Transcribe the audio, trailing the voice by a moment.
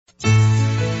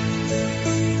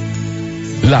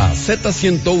La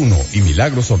Z101 y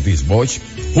Milagros Ortiz Bosch,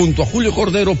 junto a Julio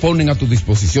Cordero, ponen a tu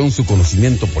disposición su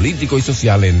conocimiento político y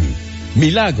social en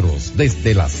Milagros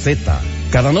desde la Z,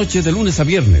 cada noche de lunes a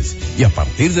viernes y a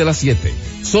partir de las 7,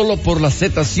 solo por la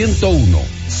Z101,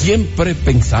 siempre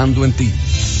pensando en ti.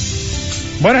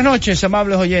 Buenas noches,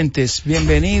 amables oyentes,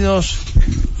 bienvenidos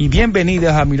y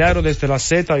bienvenidas a Milagros desde la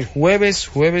Z. Hoy jueves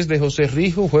de José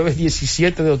Rijo, jueves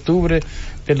 17 de octubre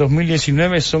del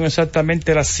 2019, son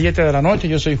exactamente las 7 de la noche.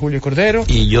 Yo soy Julio Cordero.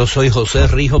 Y yo soy José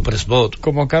Rijo Presbot.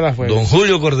 Como cada jueves. Don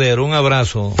Julio Cordero, un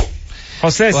abrazo.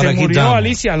 José, se murió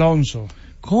Alicia Alonso.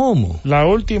 ¿Cómo? La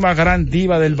última gran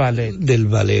diva del ballet. Del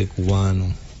ballet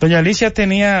cubano. Doña Alicia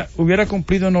hubiera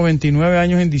cumplido 99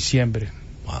 años en diciembre.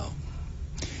 Wow.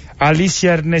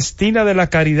 Alicia Ernestina de la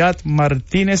Caridad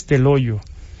Martínez del Hoyo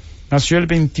nació el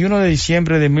 21 de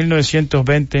diciembre de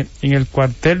 1920 en el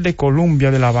cuartel de Columbia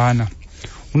de La Habana.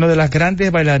 Una de las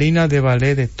grandes bailarinas de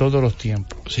ballet de todos los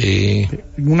tiempos. Sí.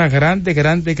 Una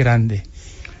grande.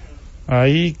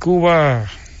 Ahí Cuba,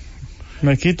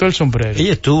 me quito el sombrero.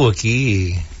 Ella estuvo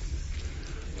aquí.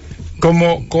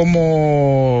 Como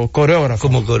coreógrafo.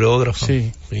 Como coreógrafo.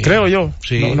 Sí. Creo yo.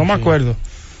 Sí, no me acuerdo.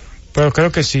 Pero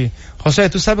creo que sí. José,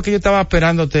 tú sabes que yo estaba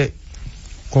esperándote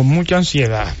con mucha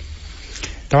ansiedad.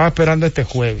 Estaba esperando este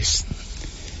jueves.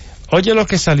 Oye lo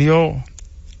que salió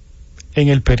en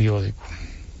el periódico.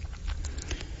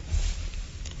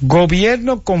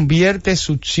 Gobierno convierte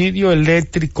subsidio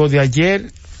eléctrico de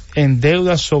ayer en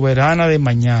deuda soberana de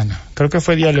mañana. Creo que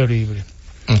fue Diario Libre.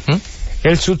 Uh-huh.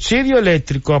 El subsidio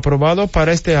eléctrico aprobado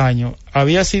para este año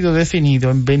había sido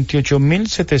definido en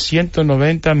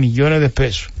 28.790 millones de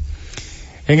pesos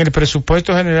en el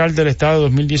presupuesto general del Estado de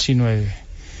 2019.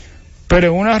 Pero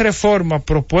en una reforma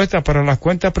propuesta para las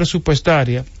cuentas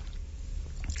presupuestarias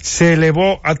se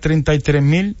elevó a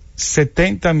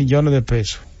 33.070 millones de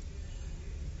pesos.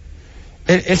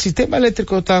 El sistema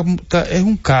eléctrico es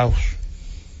un caos.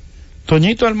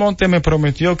 Toñito Almonte me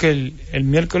prometió que el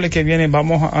miércoles que viene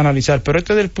vamos a analizar, pero él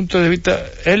desde el punto de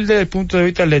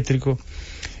vista eléctrico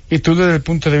y tú desde el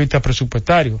punto de vista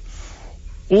presupuestario.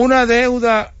 Una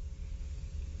deuda,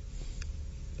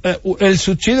 el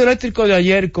subsidio eléctrico de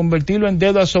ayer, convertirlo en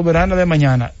deuda soberana de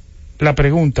mañana. La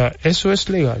pregunta, ¿eso es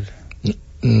legal?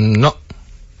 No.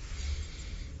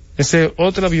 Esa es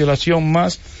otra violación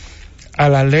más a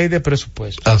la ley de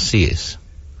presupuesto. Así es.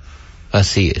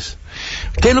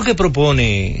 ¿Qué es lo que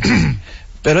propone?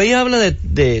 Pero ahí habla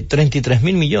de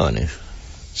 33.000 millones.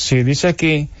 Sí, dice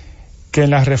aquí que en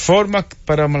las reformas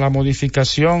para la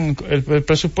modificación, el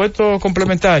presupuesto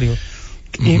complementario,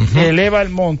 uh-huh, eleva el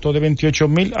monto de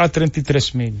 28.000 a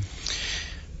 33.000.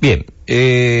 Bien,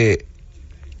 el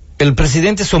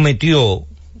presidente sometió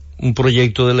un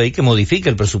proyecto de ley que modifica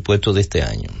el presupuesto de este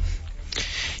año.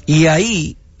 Y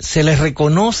ahí se le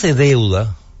reconoce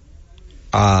deuda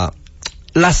a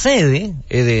la sede,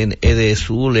 de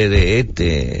sur, de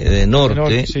este, de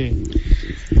norte, sí,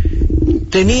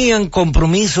 tenían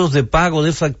compromisos de pago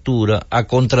de factura a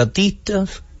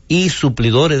contratistas y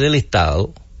suplidores del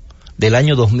Estado del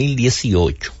año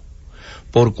 2018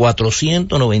 por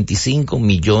 495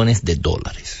 millones de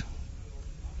dólares.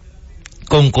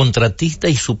 Con contratistas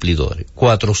y suplidores,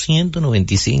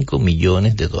 495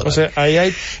 millones de dólares. O sea, ahí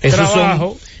hay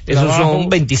trabajo. Esos son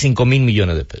 25.000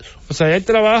 millones de pesos. O sea, hay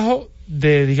trabajo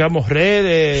de, digamos,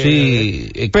 redes.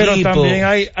 Sí, equipo. Pero también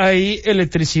hay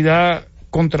electricidad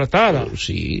contratada.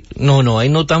 Sí. No, ahí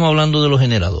no estamos hablando de los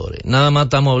generadores. Nada más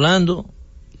estamos hablando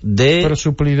de... Pero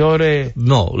suplidores...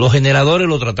 No, los generadores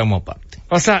los tratamos aparte.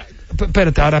 O sea,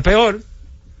 pero ahora peor.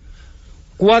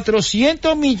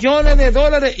 400 millones de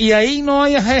dólares y ahí no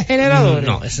hay generadores.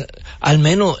 No, al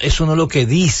menos eso no es lo que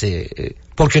dice,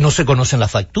 porque no se conocen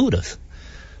las facturas.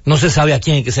 No se sabe a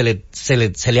quién que se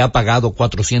le ha pagado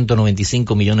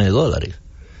 495 millones de dólares,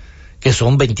 que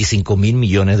son 25.000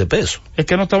 millones de pesos. Es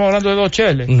que no estamos hablando de dos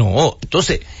cheles. No,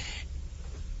 entonces,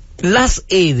 las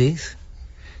EDES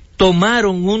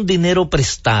tomaron un dinero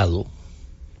prestado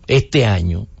este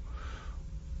año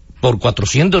por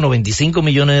 495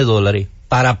 millones de dólares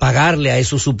para pagarle a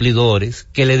esos suplidores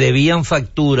que le debían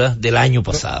facturas del año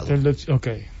pasado.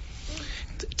 Okay.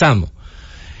 Estamos.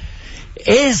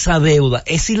 Esa deuda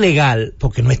es ilegal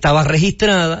porque no estaba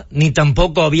registrada, ni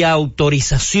tampoco había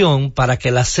autorización para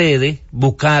que las sedes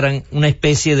buscaran una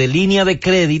especie de línea de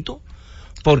crédito,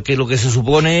 porque lo que se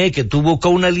supone es que tú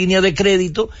buscas una línea de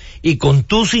crédito y con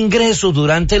tus ingresos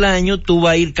durante el año tú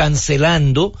vas a ir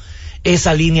cancelando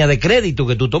esa línea de crédito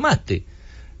que tú tomaste,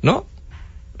 ¿no?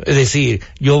 Es decir,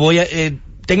 yo voy a,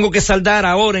 tengo que saldar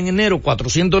ahora en enero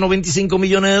 495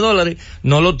 millones de dólares,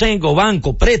 no lo tengo,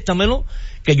 banco, préstamelo,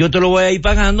 que yo te lo voy a ir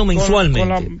pagando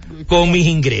mensualmente, con mis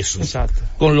ingresos. Exacto.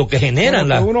 Con lo que generan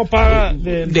que uno paga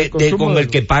con el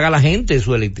que paga la gente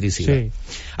su electricidad. Sí.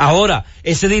 Ahora,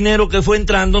 ese dinero que fue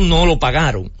entrando no lo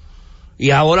pagaron. Y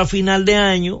ahora a final de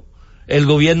año, el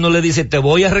gobierno le dice, te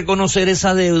voy a reconocer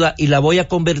esa deuda y la voy a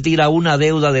convertir a una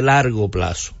deuda de largo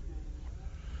plazo,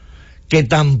 que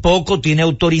tampoco tiene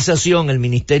autorización el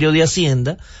Ministerio de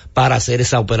Hacienda para hacer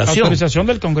esa operación. Autorización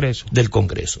del Congreso. Del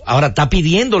Congreso. Ahora está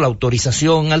pidiendo la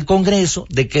autorización al Congreso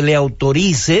de que le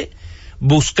autorice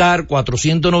buscar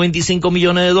 495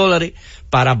 millones de dólares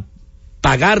para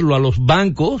pagarlo a los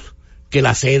bancos que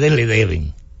las sedes le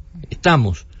deben.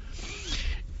 Estamos.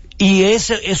 Y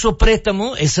esos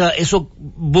préstamos, esa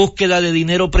búsqueda de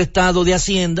dinero prestado de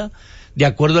Hacienda, de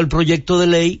acuerdo al proyecto de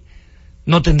ley,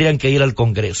 no tendrían que ir al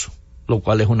Congreso, lo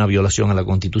cual es una violación a la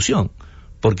Constitución,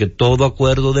 porque todo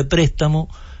acuerdo de préstamo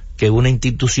que una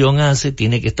institución hace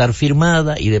tiene que estar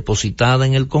firmada y depositada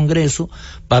en el Congreso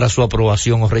para su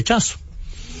aprobación o rechazo.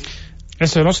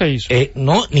 Eso no se hizo.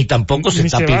 No, ni tampoco se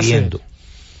está pidiendo.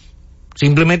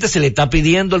 Simplemente se le está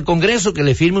pidiendo al Congreso que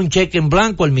le firme un cheque en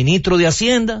blanco al ministro de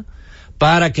Hacienda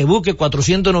para que busque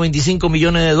 495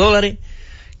 millones de dólares,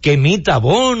 que emita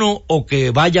bono o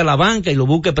que vaya a la banca y lo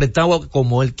busque prestado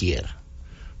como él quiera.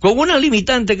 Con una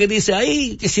limitante que dice,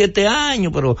 ay, que 7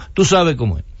 años, pero tú sabes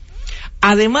cómo es.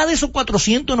 Además de esos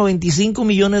 495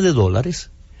 millones de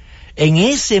dólares, en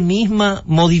esa misma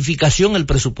modificación al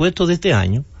presupuesto de este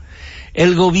año,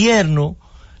 el gobierno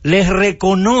les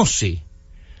reconoce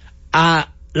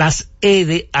a las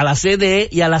EDE, a las CDE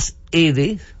y a las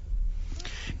EDE,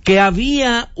 que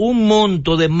había un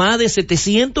monto de más de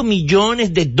 700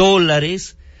 millones de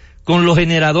dólares con los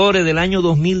generadores del año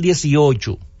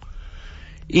 2018,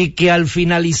 y que al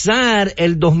finalizar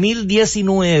el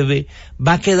 2019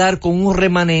 va a quedar con un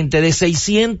remanente de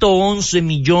 611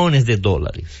 millones de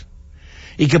dólares.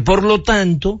 Y que por lo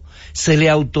tanto se le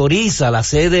autoriza a la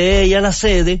CDE y a la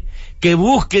sede que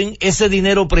busquen ese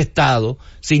dinero prestado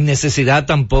sin necesidad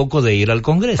tampoco de ir al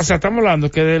Congreso. O sea, estamos hablando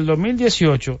que del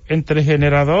 2018, entre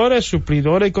generadores,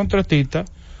 suplidores y contratistas,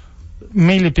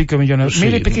 1,000 y pico millones, sí,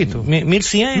 1,000 y piquito.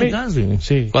 1,100 casi.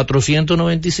 Sí.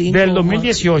 495. Del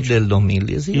 2018. Del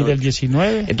 2018. Y del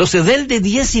 19. Entonces, del de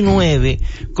 19,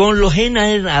 con los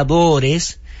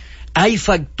generadores, hay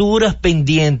facturas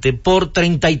pendientes por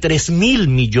 33,000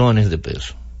 millones de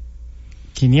pesos.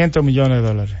 500 millones de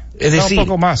dólares. Es decir, un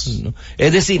poco más.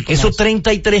 Es decir, que esos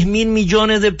 33,000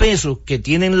 millones de pesos que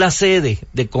tienen la sede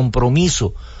de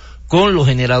compromiso con los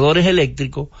generadores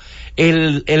eléctricos,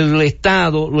 el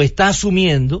Estado lo está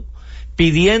asumiendo,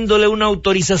 pidiéndole una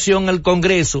autorización al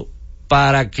Congreso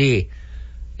para que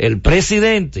el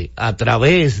presidente, a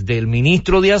través del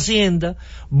ministro de Hacienda,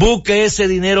 busque ese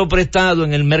dinero prestado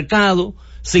en el mercado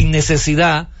sin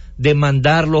necesidad de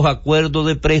mandar los acuerdos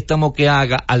de préstamo que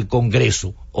haga al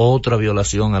Congreso. Otra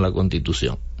violación a la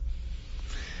Constitución.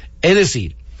 Es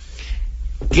decir,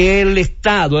 que el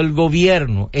Estado, el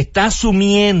gobierno, está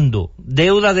asumiendo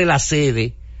deuda de la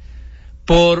sede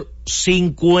por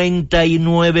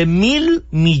 59,000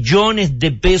 millones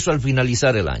de pesos al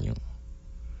finalizar el año.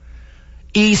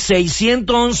 Y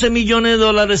 611 millones de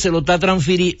dólares se lo está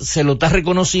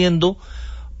reconociendo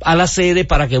a la sede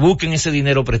para que busquen ese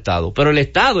dinero prestado. Pero el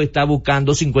Estado está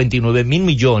buscando 59,000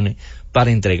 millones para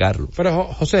entregarlo.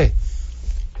 Pero, José,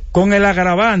 con el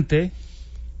agravante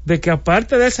de que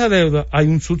aparte de esa deuda hay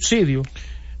un subsidio.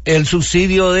 El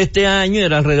subsidio de este año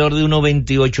era alrededor de unos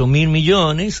 28,000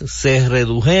 millones, se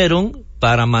redujeron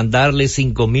para mandarle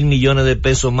 5,000 millones de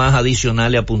pesos más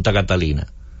adicionales a Punta Catalina.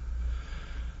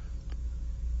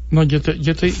 No, yo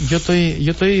estoy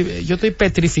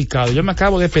petrificado, yo me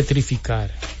acabo de petrificar.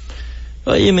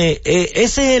 Óyeme, ese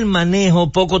es el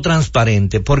manejo poco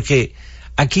transparente, porque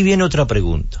aquí viene otra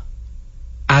pregunta.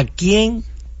 ¿A quién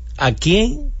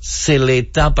se le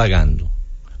está pagando?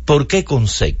 ¿Por qué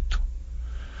concepto?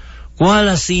 ¿Cuál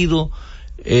ha sido,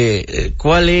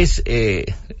 cuál es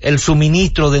el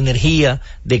suministro de energía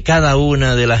de cada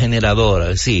una de las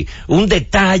generadoras? Sí, un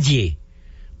detalle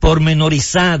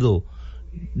pormenorizado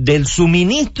del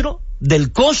suministro,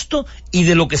 del costo y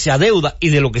de lo que se adeuda y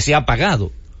de lo que se ha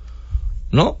pagado,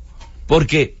 ¿no?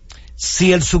 Porque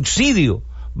si el subsidio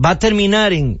va a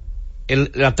terminar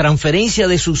la transferencia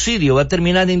de subsidio va a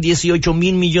terminar en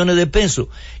 18,000 millones de pesos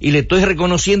y le estoy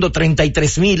reconociendo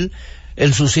 33,000,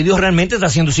 el subsidio realmente está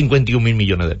haciendo 51,000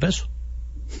 millones de pesos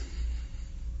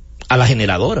a las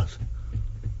generadoras,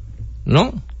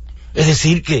 ¿no? Es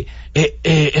decir que eso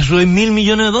es 1,000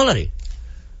 millones de dólares.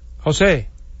 José,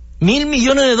 1,000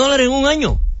 millones de dólares en un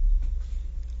año.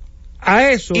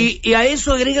 A eso. Y a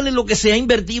eso agrégale lo que se ha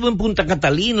invertido en Punta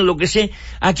Catalina, lo que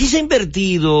aquí se ha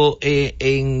invertido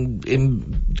en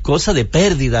cosas de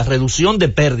pérdida, reducción de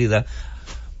pérdida,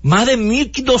 más de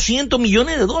 1.200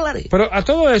 millones de dólares. Pero a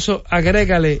todo eso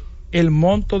agrégale el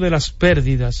monto de las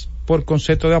pérdidas por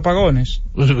concepto de apagones.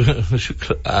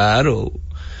 Claro.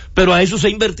 Pero a eso se ha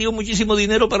invertido muchísimo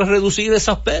dinero para reducir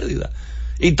esas pérdidas.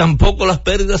 Y tampoco las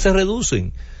pérdidas se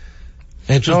reducen.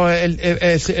 No,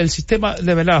 el sistema,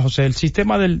 de verdad, José, el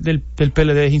sistema del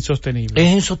PLD es insostenible.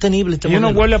 Es insostenible. Y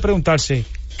uno vuelve a preguntarse,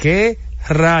 ¿qué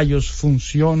rayos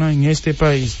funciona en este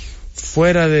país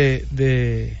fuera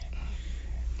del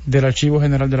Archivo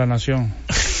General de la Nación?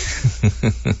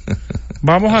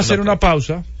 Vamos a hacer una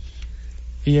pausa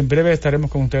y en breve estaremos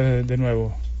con ustedes de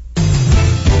nuevo.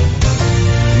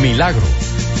 Milagros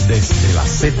desde la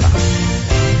Z.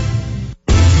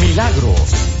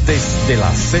 Milagros desde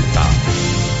la Z.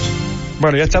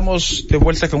 Bueno, ya estamos de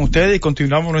vuelta con ustedes y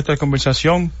continuamos nuestra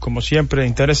conversación, como siempre,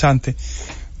 interesante,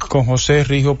 con José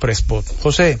Rijo Prespot.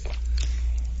 José,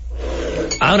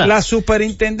 ahora, la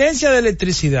Superintendencia de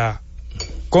Electricidad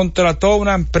contrató a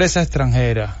una empresa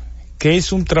extranjera que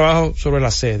hizo un trabajo sobre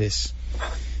las sedes.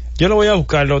 Yo lo voy a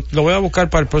buscar, lo voy a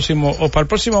buscar para el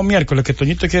próximo miércoles, que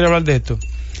Toñito quiere hablar de esto.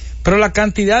 Pero la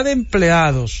cantidad de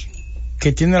empleados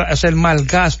que tiene, o sea, el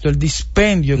malgasto, el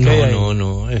dispendio que hay ahí.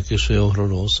 No, es que eso es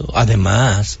horroroso.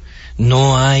 Además,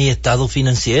 no hay estado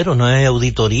financiero, no hay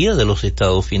auditoría de los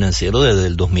estados financieros desde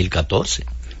el 2014.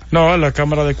 No, la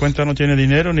Cámara de Cuentas no tiene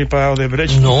dinero ni para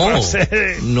Odebrecht. No.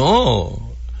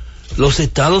 Los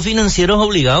estados financieros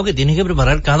obligados que tienen que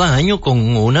preparar cada año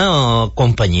con una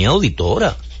compañía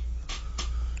auditora.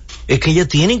 Es que ellas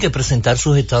tienen que presentar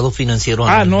sus estados financieros.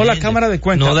 No la Cámara de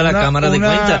Cuentas. No de la Cámara de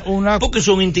Cuentas. Porque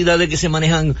son entidades que se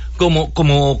manejan con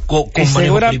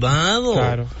manejo privado.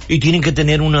 Claro. Y tienen que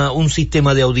tener un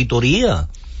sistema de auditoría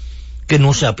que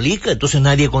no se aplica. Entonces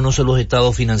nadie conoce los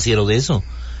estados financieros de eso.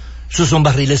 Esos son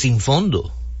barriles sin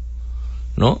fondo,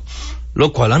 ¿no?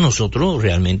 Lo cual a nosotros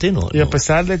realmente no. Y a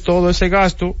pesar de todo ese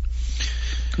gasto,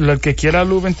 el que quiera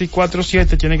luz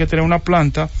 24/7 tiene que tener una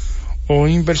planta o un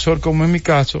inversor, como en mi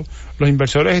caso. Los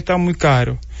inversores están muy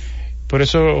caros, por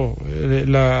eso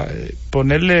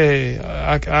ponerle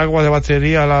agua de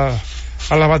batería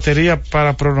a la batería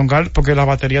para prolongar, porque la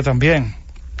batería también.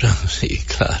 Sí,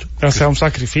 claro. O sea, un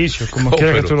sacrificio, como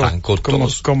quiera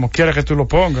que tú lo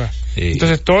pongas. Sí.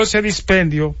 Entonces todo ese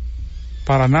dispendio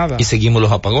para nada. Y seguimos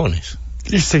los apagones.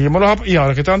 Y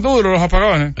ahora que están duros los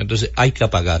apagones. Entonces hay que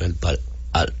apagar al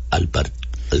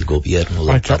gobierno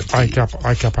del partido. Hay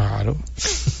que apagarlo.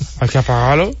 Hay que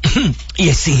apagarlo. Y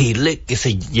exigirle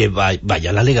que vaya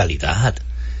a la legalidad,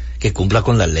 que cumpla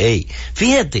con la ley.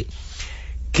 Fíjate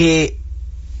que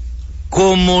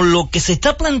como lo que se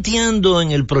está planteando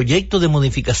en el proyecto de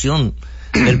modificación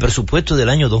del presupuesto del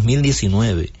año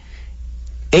 2019,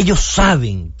 ellos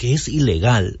saben que es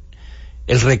ilegal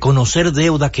el reconocer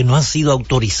deuda que no ha sido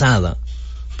autorizada,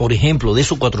 por ejemplo, de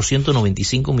esos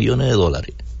 495 millones de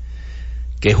dólares,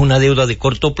 que es una deuda de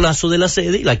corto plazo de la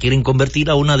sede, y la quieren convertir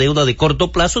a una deuda de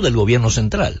corto plazo del gobierno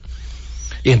central.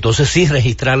 Y entonces sí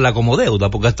registrarla como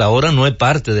deuda, porque hasta ahora no es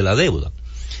parte de la deuda.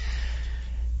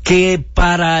 Que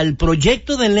para el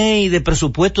proyecto de ley de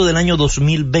presupuesto del año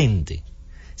 2020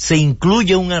 se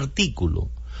incluye un artículo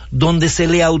donde se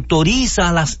le autoriza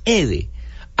a las EDE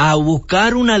a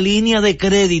buscar una línea de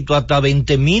crédito hasta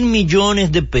 20,000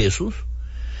 millones de pesos,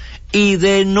 y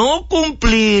de no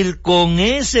cumplir con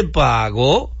ese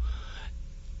pago,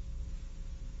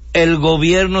 el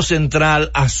gobierno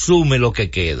central asume lo que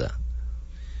queda.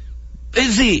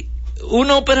 Es decir,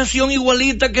 una operación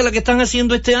igualita que la que están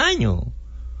haciendo este año.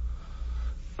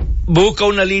 Busca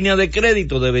una línea de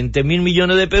crédito de 20,000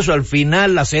 millones de pesos, al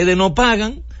final las sedes no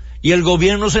pagan, y el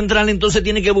gobierno central entonces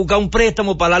tiene que buscar un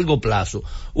préstamo para largo plazo.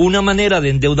 Una manera de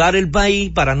endeudar el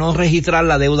país para no registrar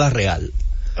la deuda real.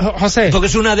 José. Porque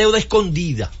es una deuda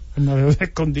escondida. Una deuda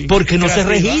escondida. Porque no se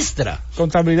registra.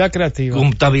 Contabilidad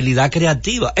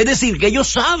creativa. Es decir, que ellos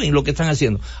saben lo que están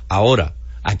haciendo. Ahora,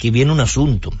 aquí viene un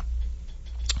asunto.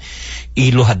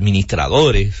 Y los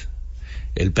administradores,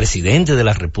 el presidente de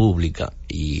la República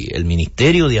y el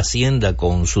Ministerio de Hacienda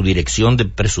con su dirección de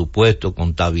presupuesto,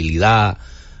 contabilidad,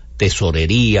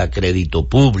 tesorería, crédito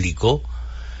público,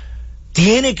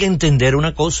 tiene que entender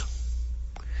una cosa,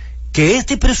 que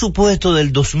este presupuesto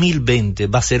del 2020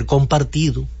 va a ser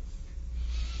compartido,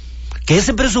 que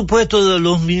ese presupuesto del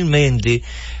 2020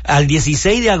 al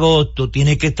 16 de agosto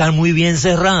tiene que estar muy bien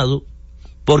cerrado,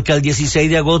 porque al 16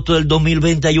 de agosto del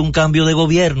 2020 hay un cambio de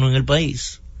gobierno en el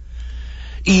país.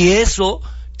 Y eso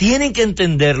tienen que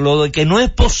entenderlo, de que no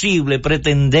es posible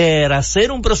pretender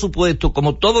hacer un presupuesto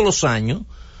como todos los años,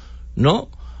 ¿no?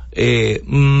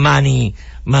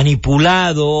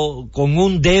 Manipulado, con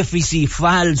un déficit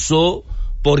falso,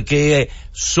 porque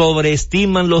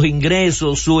sobreestiman los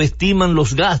ingresos, subestiman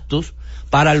los gastos,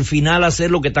 para al final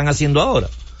hacer lo que están haciendo ahora.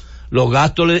 Los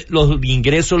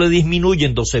ingresos le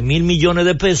disminuyen 12,000 millones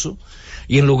de pesos,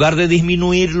 y en lugar de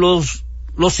disminuir los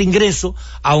ingresos,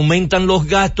 aumentan los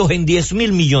gastos en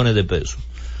 10,000 millones de pesos.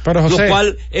 Pero, José, lo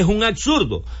cual es un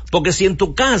absurdo, porque si en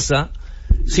tu casa,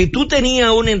 si tú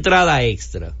tenías una entrada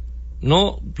extra,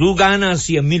 ¿no? Tú ganas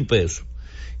 100,000 pesos,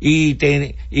 y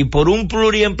por un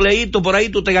pluriempleíto por ahí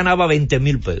tú te ganabas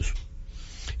 20,000 pesos.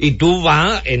 Y tú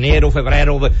vas enero,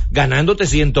 febrero, ganándote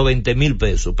 120,000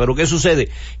 pesos. Pero ¿qué sucede?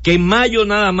 Que en mayo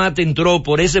nada más te entró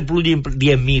por ese pluriempleo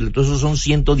 10,000, entonces son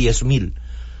 110,000,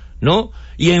 ¿no?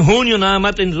 Y en junio nada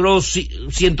más te entró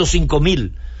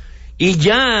 105,000. Y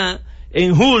ya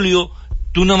en julio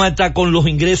tú nada más estás con los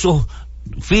ingresos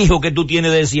fijos que tú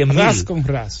tienes de 100,000. Ras con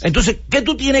ras. Entonces, ¿qué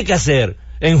tú tienes que hacer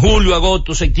en julio,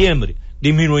 agosto, septiembre?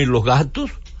 Disminuir los gastos.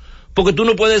 Porque tú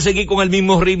no puedes seguir con el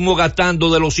mismo ritmo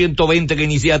gastando de los 120 que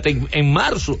iniciaste en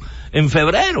marzo, en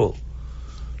febrero.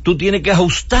 Tú tienes que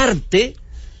ajustarte,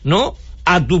 ¿no?,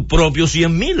 a tu propio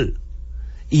 100,000.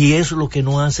 Y eso es lo que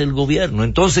no hace el gobierno.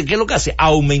 Entonces, ¿qué es lo que hace?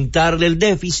 Aumentarle el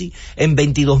déficit en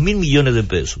 22,000 millones de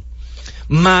pesos.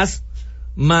 Más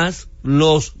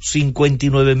los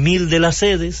 59,000 de las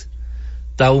sedes,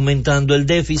 está aumentando el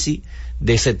déficit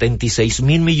de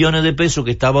 76,000 millones de pesos que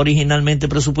estaba originalmente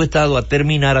presupuestado a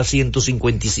terminar a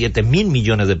 157,000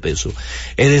 millones de pesos.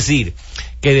 Es decir,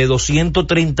 que de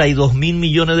 232,000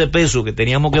 millones de pesos que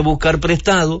teníamos que buscar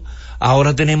prestado,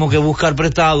 ahora tenemos que buscar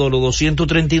prestado los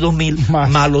 232,000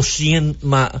 más los 100,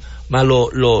 más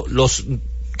los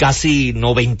casi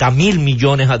 90,000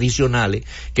 millones adicionales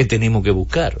que tenemos que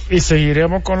buscar. Y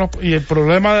seguiremos y el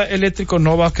problema eléctrico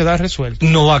no va a quedar resuelto.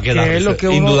 No va a quedar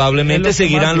resuelto. Indudablemente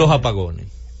seguirán los apagones.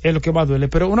 Es lo que más duele.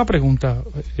 Pero una pregunta,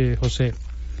 José.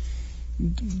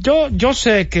 Yo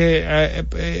sé que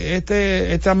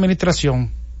esta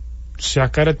administración se ha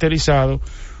caracterizado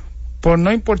por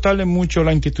no importarle mucho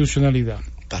la institucionalidad.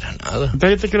 Para nada.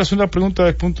 Entonces yo te quiero hacer una pregunta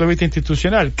desde el punto de vista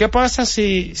institucional. ¿Qué pasa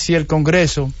si el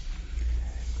Congreso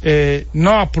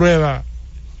no aprueba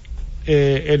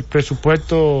el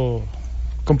presupuesto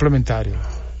complementario?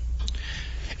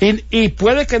 Y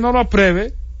puede que no lo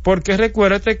apruebe porque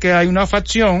recuérdate que hay una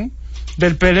facción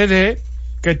del PLD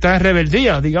que está en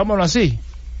rebeldía, digámoslo así.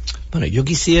 Bueno, yo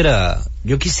quisiera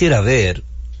ver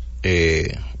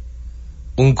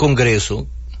un Congreso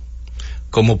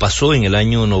como pasó en el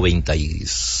año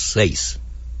 96.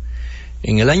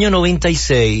 En el año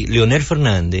 96, Leonel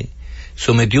Fernández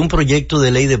sometió un proyecto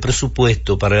de ley de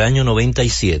presupuesto para el año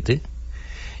 97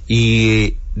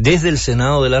 y desde el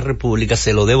Senado de la República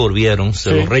se lo devolvieron,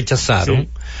 lo rechazaron,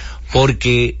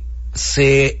 porque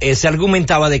se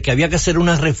argumentaba de que había que hacer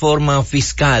una reforma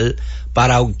fiscal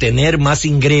para obtener más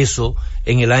ingresos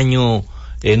en el año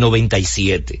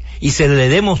 97. Y se le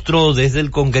demostró desde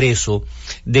el Congreso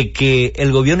de que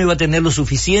el gobierno iba a tener los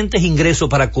suficientes ingresos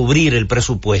para cubrir el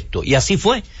presupuesto. Y así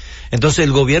fue. Entonces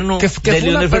el gobierno de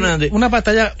Leonel Fernández... Una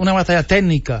batalla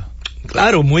técnica.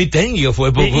 Claro, muy técnico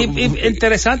fue.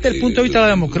 Interesante el punto de vista de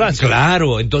la democracia.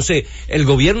 Claro, entonces el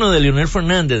gobierno de Leonel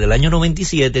Fernández del año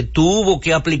 97 tuvo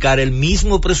que aplicar el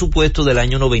mismo presupuesto del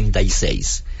año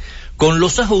 96, con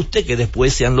los ajustes que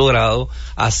después se han logrado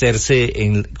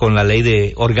hacerse con la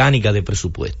ley orgánica de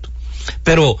presupuesto.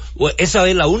 Pero esa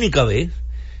es la única vez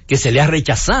que se le ha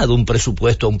rechazado un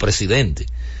presupuesto a un presidente,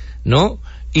 ¿no?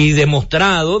 Y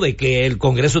demostrado de que el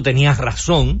Congreso tenía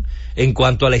razón en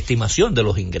cuanto a la estimación de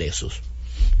los ingresos.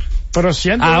 Pero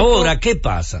ahora, ¿qué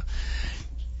pasa?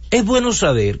 Es bueno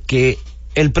saber que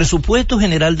el presupuesto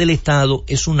general del Estado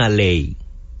es una ley,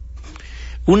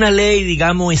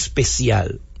 digamos,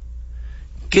 especial,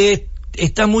 que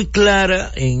está muy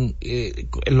clara en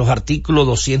los artículos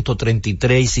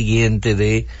 233 y siguientes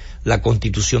de la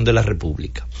Constitución de la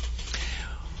República.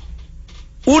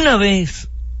 Una vez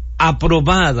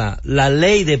aprobada la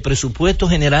ley de presupuesto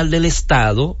general del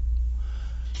Estado,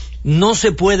 no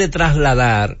se puede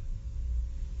trasladar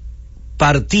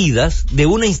partidas de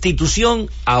una institución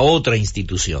a otra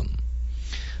institución.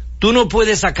 Tú no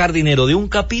puedes sacar dinero de un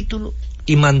capítulo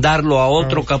y mandarlo a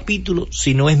otro capítulo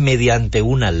si no es mediante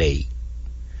una ley.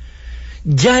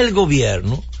 Ya el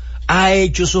gobierno ha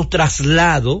hecho esos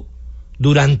traslados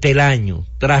durante el año,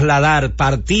 trasladar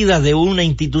partidas de una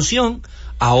institución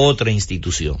a otra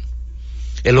institución.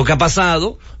 Es lo que ha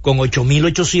pasado con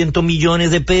 8.800 millones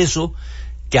de pesos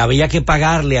que había que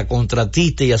pagarle a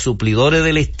contratistas y a suplidores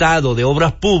del Estado de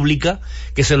obras públicas,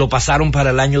 que se lo pasaron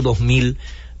para el año 2000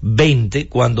 2020,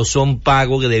 cuando son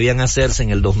pagos que debían hacerse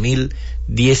en el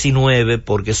 2019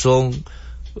 porque son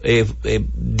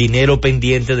dinero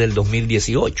pendiente del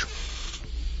 2018.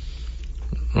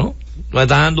 ¿No? Me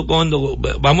está dando cuando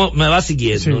me va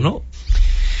siguiendo, sí. ¿No?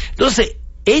 Entonces,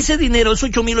 ese dinero, esos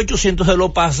 8.800 se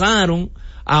lo pasaron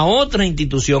a otra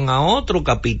institución, a otro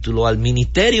capítulo, al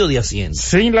Ministerio de Hacienda.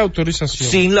 Sin la autorización.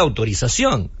 Sin la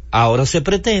autorización. Ahora se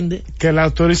pretende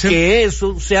que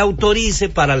eso se autorice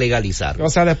para legalizarlo. O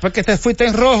sea, después que te fuiste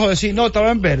en rojo, decir, no,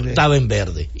 estaba en verde. Estaba en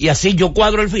verde. Y así yo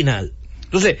cuadro el final.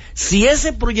 Entonces, si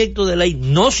ese proyecto de ley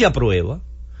no se aprueba,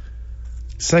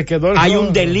 se quedó hay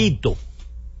un delito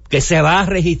que se va a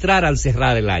registrar al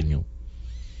cerrar el año.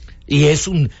 Y es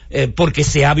porque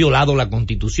se ha violado la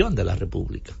Constitución de la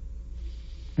República.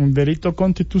 Un delito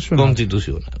constitucional.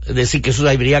 Constitucional. Es decir, que eso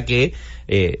habría que,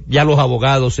 ya los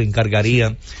abogados se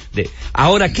encargarían de.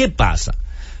 Ahora, ¿qué pasa?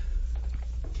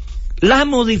 Las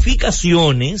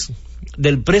modificaciones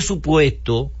del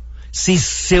presupuesto, si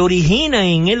se originan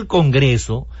en el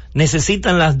Congreso,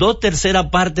 necesitan las 2/3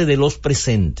 partes de los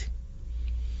presentes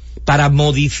para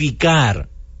modificar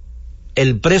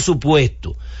el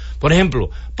presupuesto. Por ejemplo,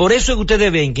 por eso es que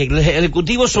ustedes ven que el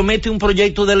Ejecutivo somete un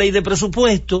proyecto de ley de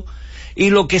presupuesto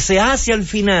y lo que se hace al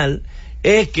final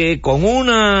es que con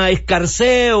una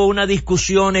escarceo, unas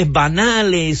discusiones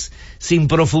banales, sin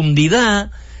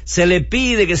profundidad, se le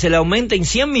pide que se le aumenten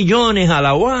 100 millones a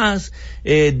la UAS,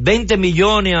 20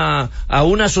 millones a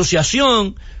una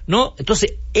asociación, ¿no?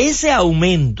 Entonces, ese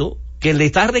aumento que le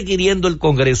está requiriendo el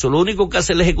Congreso, lo único que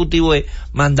hace el Ejecutivo es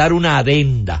mandar una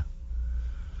adenda.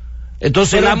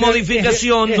 Entonces pero la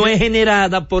modificación no es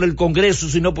generada por el Congreso,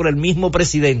 sino por el mismo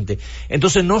presidente.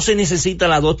 Entonces no se necesita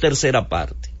la 2/3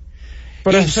 parte.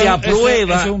 Pero y se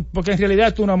aprueba. Porque en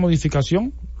realidad es una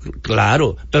modificación.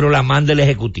 Claro, pero la manda el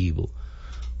Ejecutivo.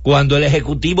 Cuando el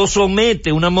Ejecutivo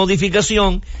somete una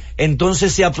modificación,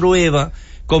 entonces se aprueba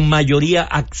con mayoría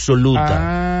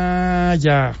absoluta. Ah,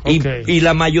 ya, okay. Y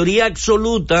la mayoría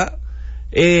absoluta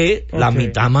es la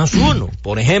mitad más uno.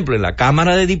 Por ejemplo, en la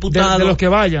Cámara de Diputados. De los que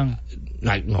vayan.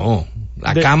 No,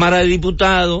 la Cámara de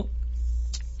Diputados,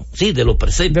 sí, de los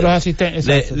presentes. De los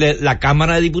asistentes. La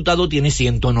Cámara de Diputados tiene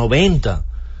 190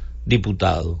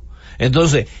 diputados.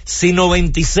 Entonces, si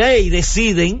 96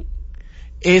 deciden,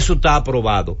 eso está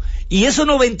aprobado. Y esos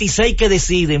 96 que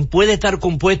deciden puede estar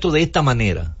compuesto de esta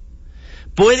manera.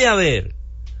 Puede haber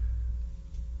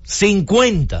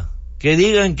 50 que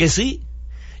digan que sí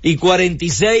y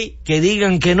 46 que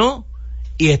digan que no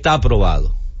y está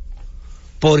aprobado.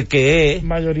 Porque es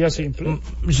mayoría simple.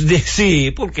 Sí,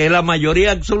 porque es la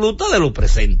mayoría absoluta de lo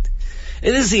presente.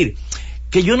 Es decir,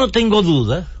 que yo no tengo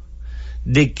duda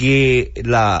de que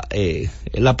la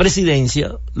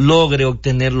presidencia logre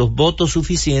obtener los votos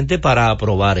suficientes para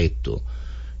aprobar esto.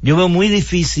 Yo veo muy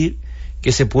difícil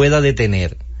que se pueda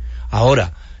detener.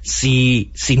 Ahora,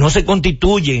 si no se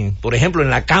constituyen, por ejemplo,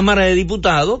 en la Cámara de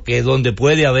Diputados, que es donde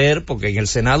puede haber, porque en el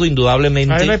Senado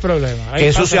indudablemente ahí no hay problema, que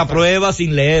eso se aprueba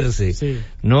sin leerse, sí.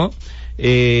 ¿no?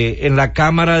 En la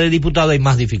Cámara de Diputados hay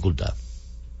más dificultad.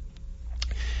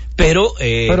 Pero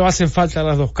hacen falta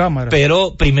las dos cámaras.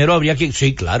 Pero primero habría que,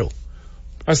 sí, claro.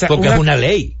 O sea, porque es una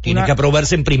ley, tiene que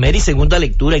aprobarse en primera y segunda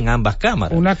lectura en ambas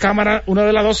cámaras. Una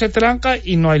de las dos se tranca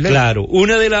y no hay ley. Claro,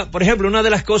 por ejemplo, una de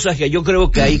las cosas que yo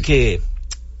creo que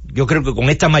yo creo que con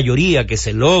esta mayoría que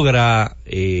se logra,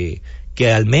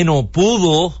 que al menos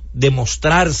pudo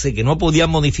demostrarse que no podía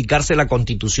modificarse la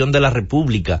Constitución de la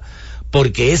República,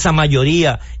 porque esa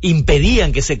mayoría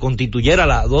impedían que se constituyera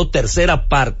la 2/3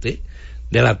 parte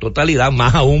de la totalidad,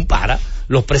 más aún para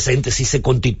los presentes. Si se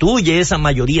constituye esa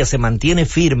mayoría, se mantiene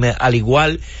firme, al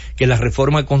igual que la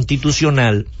reforma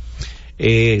constitucional,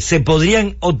 se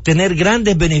podrían obtener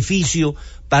grandes beneficios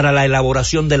para la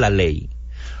elaboración de la ley.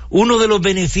 Uno de los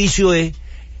beneficios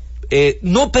es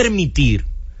no permitir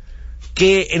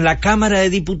que en la Cámara de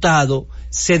Diputados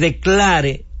se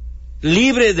declare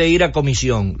libre de ir a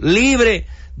comisión, libre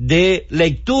de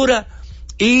lectura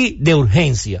y de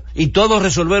urgencia, y todo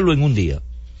resolverlo en un día.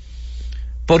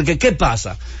 Porque, ¿qué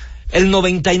pasa? El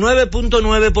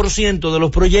 99.9% de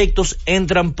los proyectos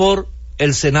entran por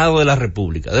el Senado de la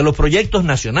República. De los proyectos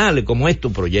nacionales, como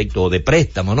un proyecto de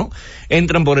préstamo, ¿no?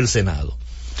 Entran por el Senado.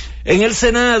 En el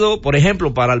Senado, por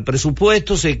ejemplo, para el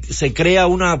presupuesto se crea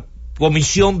una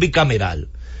comisión bicameral,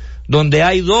 donde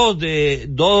hay dos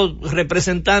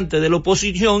representantes de la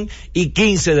oposición y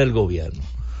 15 del gobierno,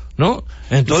 ¿no?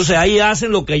 Entonces ahí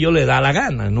hacen lo que ellos les da la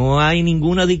gana, no hay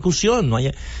ninguna discusión, no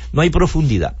hay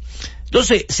profundidad.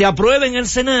 Entonces se aprueba en el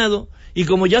Senado, y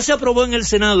como ya se aprobó en el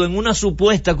Senado en una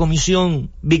supuesta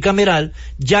comisión bicameral,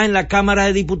 ya en la Cámara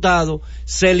de Diputados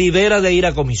se libera de ir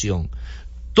a comisión.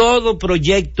 todo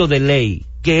proyecto de ley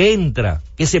que entra,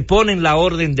 que se pone en la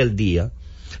orden del día,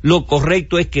 lo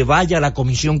correcto es que vaya a la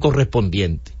comisión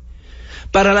correspondiente.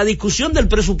 Para la discusión del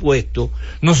presupuesto,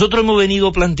 nosotros hemos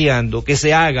venido planteando que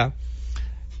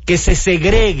se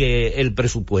segregue el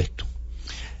presupuesto.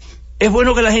 Es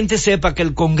bueno que la gente sepa que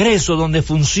el Congreso donde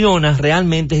funciona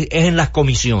realmente es en las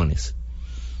comisiones,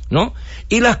 ¿no?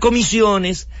 Y las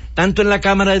comisiones, tanto en la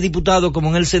Cámara de Diputados como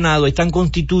en el Senado, están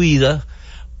constituidas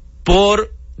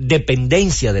por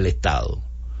dependencia del Estado.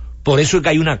 Por eso es que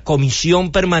hay una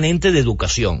comisión permanente de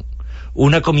educación,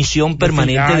 una comisión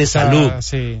permanente de salud,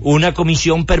 sí, una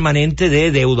comisión permanente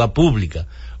de deuda pública,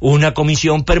 una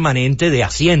comisión permanente de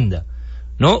Hacienda,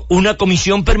 ¿no? Una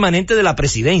comisión permanente de la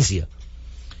presidencia,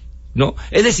 ¿no?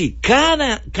 Es decir,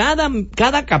 cada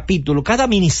capítulo, cada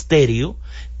ministerio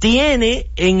tiene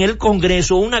en el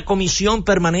Congreso una comisión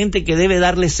permanente que debe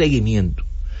darle seguimiento.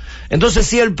 Entonces,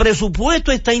 si el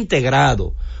presupuesto está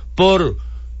integrado por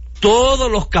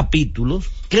todos los capítulos,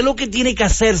 ¿qué es lo que tiene que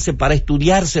hacerse para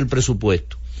estudiarse el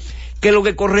presupuesto? Que lo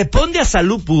que corresponde a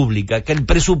salud pública, que el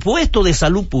presupuesto de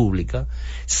salud pública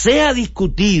sea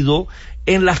discutido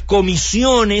en las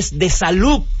comisiones de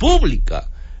salud pública,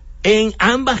 en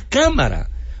ambas cámaras,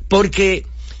 porque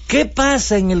 ¿qué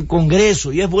pasa en el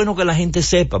Congreso? Y es bueno que la gente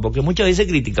sepa, porque muchas veces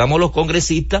criticamos a los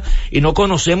congresistas y no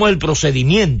conocemos el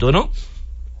procedimiento, ¿no?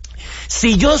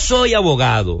 Si yo soy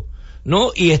abogado,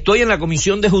 ¿no? Y estoy en la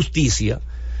Comisión de Justicia,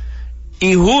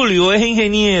 y Julio es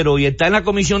ingeniero y está en la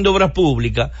Comisión de Obras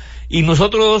Públicas, y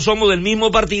nosotros dos somos del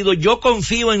mismo partido, yo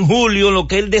confío en Julio lo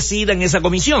que él decida en esa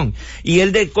comisión, y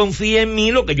él confía en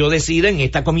mí lo que yo decida en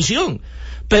esta comisión.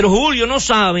 Pero Julio no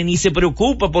sabe ni se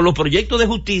preocupa por los proyectos de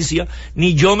justicia,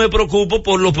 ni yo me preocupo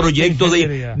por los proyectos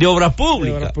de obras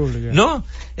públicas, ¿no?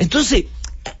 Entonces,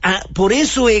 por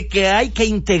eso es que hay que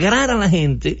integrar a la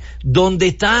gente donde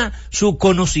está su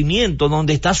conocimiento,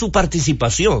 donde está su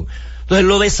participación. Entonces,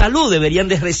 lo de salud deberían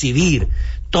de recibir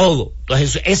todo.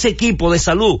 Entonces, ese equipo de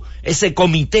salud, ese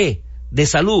comité de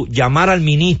salud, llamar al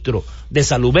ministro de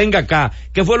salud, venga acá,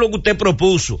 ¿qué fue lo que usted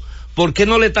propuso? ¿Por qué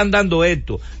no le están dando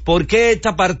esto? ¿Por qué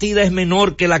esta partida es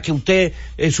menor que la que usted,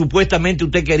 supuestamente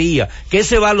usted quería? ¿Qué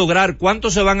se va a lograr?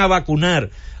 ¿Cuántos se van a vacunar?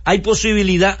 Hay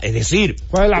posibilidad, es decir,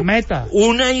 ¿cuál es la meta?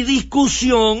 Una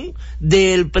discusión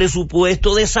del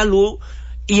presupuesto de salud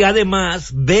y además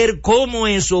ver cómo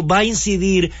eso va a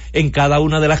incidir en cada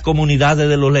una de las comunidades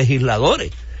de los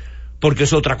legisladores. Porque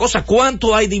es otra cosa.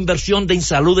 ¿Cuánto hay de inversión en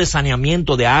salud, de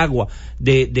saneamiento de agua,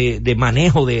 de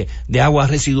manejo de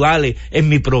aguas residuales en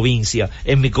mi provincia,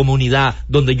 en mi comunidad,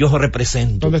 donde yo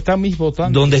represento? ¿Dónde están mis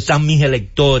votantes? Donde están mis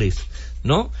electores,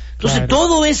 ¿no? Entonces, claro,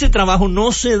 todo ese trabajo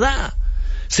no se da,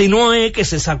 sino es que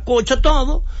se sacocha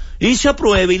todo y se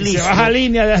aprueba y listo. Se baja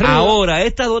línea de arriba. Ahora,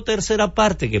 esta tercera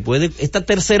parte que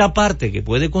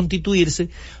puede constituirse,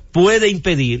 puede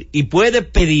impedir y puede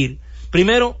pedir,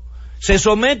 primero, ¿se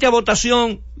somete a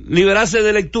votación liberarse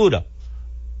de lectura?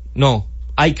 No,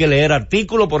 hay que leer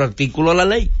artículo por artículo la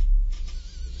ley.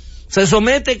 ¿Se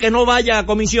somete que no vaya a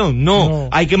comisión? No,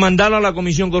 hay que mandarlo a la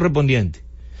comisión correspondiente.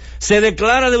 ¿Se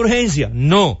declara de urgencia?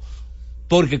 No,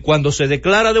 porque cuando se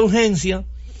declara de urgencia,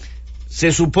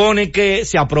 se supone que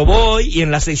se aprobó hoy y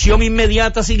en la sesión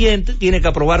inmediata siguiente tiene que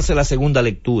aprobarse la segunda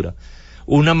lectura.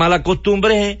 Una mala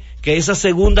costumbre es que esa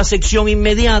segunda sección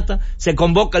inmediata se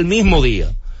convoca el mismo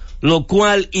día, lo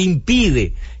cual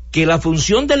impide que la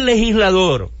función del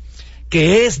legislador,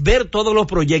 que es ver todos los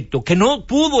proyectos, que no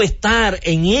pudo estar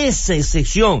en esa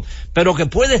sección, pero que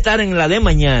puede estar en la de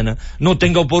mañana, no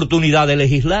tenga oportunidad de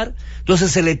legislar.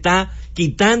 Entonces se le está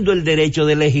quitando el derecho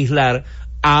de legislar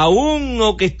a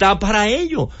uno que está para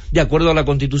ello, de acuerdo a la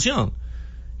Constitución.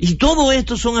 Y todo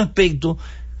esto son aspectos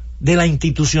de la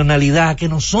institucionalidad que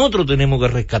nosotros tenemos que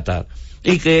rescatar,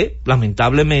 y que,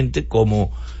 lamentablemente,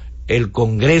 como el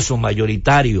Congreso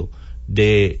mayoritario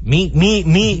de mi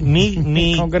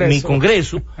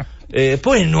Congreso,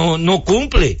 pues no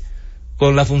cumple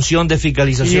con la función de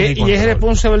fiscalización y control. Y es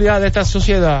responsabilidad de esta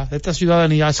sociedad, de esta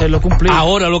ciudadanía, hacerlo cumplir.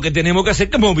 Ahora lo que tenemos que hacer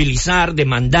es movilizar,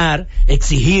 demandar,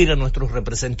 exigir a nuestros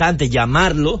representantes,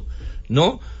 llamarlos,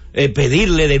 ¿no?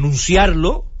 Pedirle,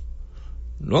 denunciarlo,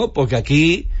 ¿no? Porque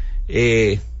aquí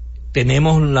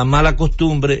tenemos la mala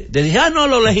costumbre de decir, no,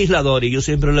 los legisladores, y yo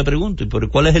siempre le pregunto, ¿y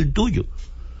cuál es el tuyo?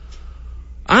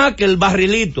 Que el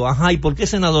barrilito, ¿y por qué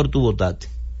senador tú votaste?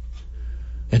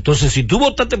 Entonces, si tú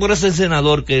votaste por ese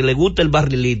senador que le gusta el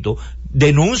barrilito,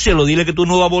 denúncialo, dile que tú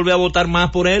no vas a volver a votar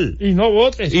más por él. Y no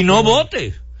votes. Y no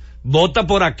votes. Vota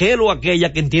por aquel o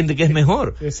aquella que entiende que es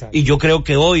mejor. Exacto. Y yo creo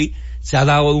que hoy se ha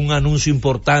dado un anuncio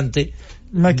importante.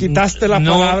 Me quitaste la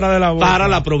palabra de la boca. Para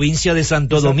la provincia de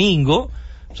Santo Domingo,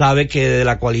 sabe que de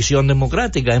la coalición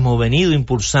democrática hemos venido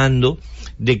impulsando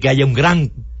de que haya un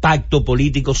gran pacto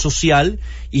político social,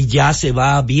 y ya se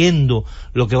va viendo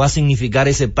lo que va a significar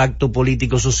ese pacto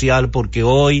político social, porque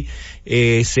hoy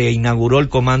se inauguró el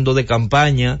comando de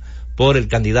campaña por el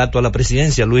candidato a la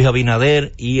presidencia, Luis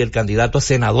Abinader, y el candidato a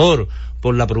senador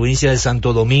por la provincia de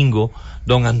Santo Domingo,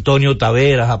 don Antonio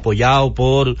Taveras, apoyado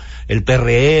por el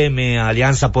PRM,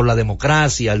 Alianza por la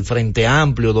Democracia, el Frente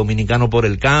Amplio, Dominicano por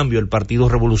el Cambio, el Partido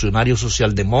Revolucionario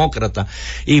Socialdemócrata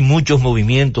y muchos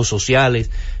movimientos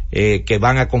sociales que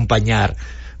van a acompañar,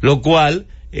 lo cual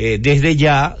desde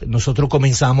ya nosotros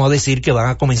comenzamos a decir que van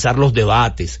a comenzar los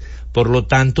debates. Por lo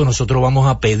tanto, nosotros vamos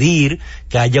a pedir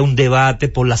que haya un debate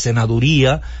por la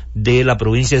senaduría de la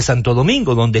provincia de Santo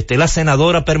Domingo, donde esté la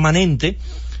senadora permanente,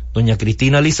 doña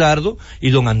Cristina Lizardo, y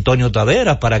don Antonio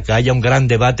Taveras, para que haya un gran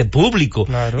debate público,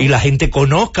 claro, y la gente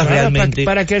conozca realmente.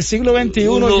 Para que el siglo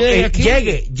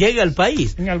XXI llegue al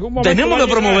país. Tenemos que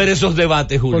promover esos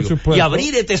debates, Julio, supuesto, y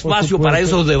abrir este espacio para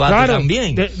esos debates, claro,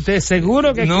 también. De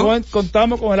seguro que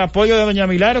contamos con el apoyo de doña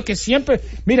Milagro, que siempre,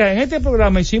 mira, en este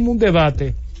programa hicimos un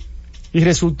debate y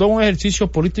resultó un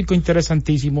ejercicio político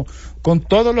interesantísimo con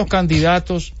todos los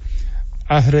candidatos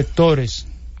a rectores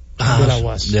de la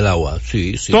UAS. De la UAS,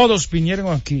 sí. Todos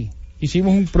vinieron aquí.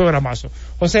 Hicimos un programazo.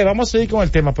 José, vamos a seguir con el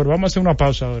tema, pero vamos a hacer una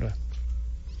pausa ahora.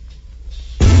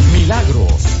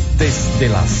 Milagros desde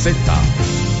la Z.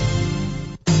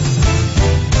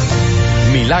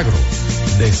 Milagros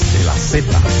desde la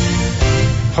Z.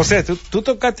 José, tú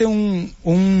tocaste un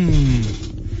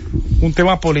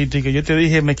tema político y yo te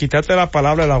dije, me quitaste la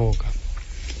palabra de la boca.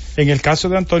 En el caso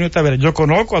de Antonio Taveras, yo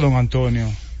conozco a don Antonio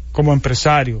como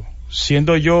empresario,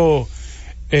 siendo yo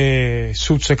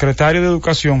subsecretario de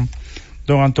Educación.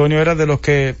 Don Antonio era de los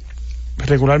que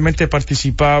regularmente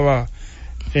participaba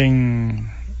en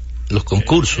los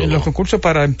concursos. En los concursos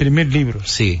para imprimir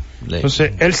libros. Sí.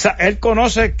 Entonces, él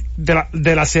conoce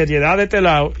de la seriedad de este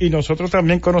lado, y nosotros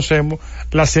también conocemos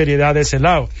la seriedad de ese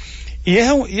lado. Y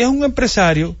es un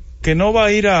empresario que no va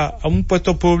a ir a un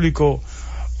puesto público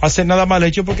a hacer nada mal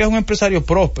hecho, porque es un empresario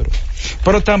próspero.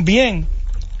 Pero también,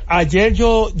 ayer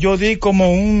yo di como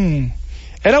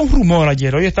era un rumor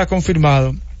ayer, hoy está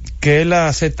confirmado, que es la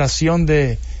aceptación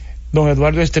de don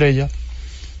Eduardo Estrella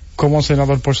como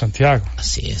senador por Santiago.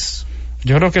 Así es.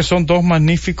 Yo creo que son dos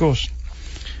magníficos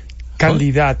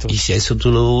candidatos. Y si a eso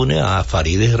tú lo unes a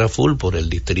Farideh Raful por el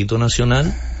Distrito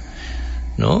Nacional,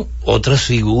 ¿no? Otras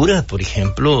figuras, por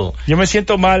ejemplo. Yo me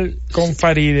siento mal con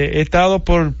Farideh. He estado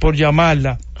por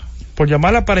llamarla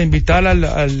para invitarla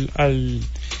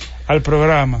al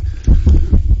programa.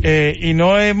 Y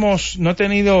no he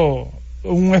tenido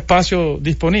un espacio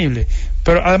disponible.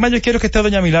 Pero además yo quiero que esté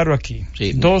doña Milagro aquí.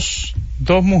 Sí. Dos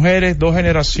mujeres, dos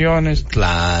generaciones.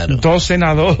 Claro. Dos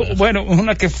senadores. Bueno,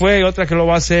 una que fue y otra que lo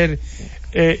va a hacer.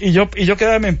 Y yo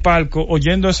quedarme en palco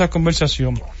oyendo esa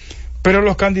conversación. Pero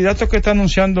los candidatos que está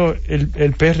anunciando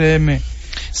el PRM.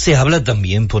 Se habla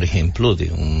también, por ejemplo,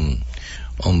 de un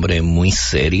hombre muy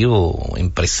serio,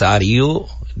 empresario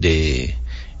de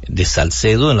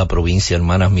Salcedo, en la provincia de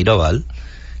Hermanas Mirabal,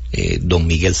 don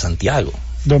Miguel Santiago.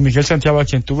 Don Miguel Santiago, a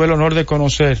quien tuve el honor de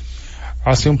conocer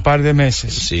hace un par de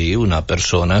meses. Sí, una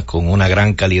persona con una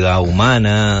gran calidad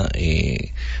humana,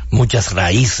 muchas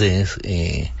raíces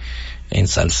en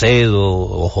Salcedo,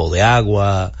 Ojo de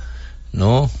Agua,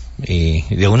 ¿no?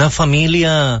 De una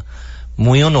familia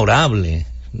muy honorable,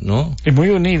 ¿no? Y muy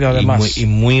unida, además. Y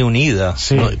muy unida,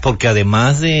 sí. ¿No? Porque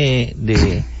además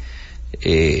él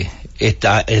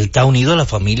está unido a la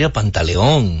familia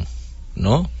Pantaleón,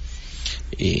 ¿no?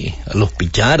 A los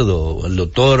Pichardo, el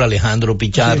doctor Alejandro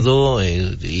Pichardo,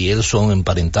 sí. Y él son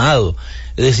emparentados.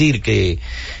 Es decir, que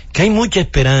hay mucha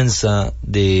esperanza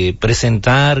de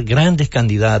presentar grandes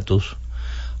candidatos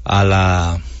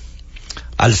al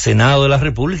Senado de la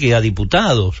República y a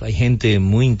diputados. Hay gente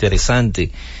muy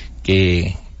interesante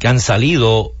que han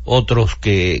salido, otros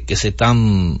que se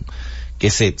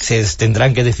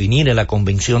tendrán que definir en la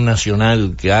convención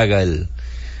nacional que haga el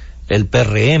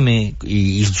PRM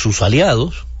y sus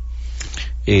aliados.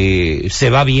 Se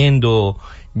va viendo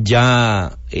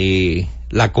ya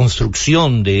la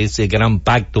construcción de ese gran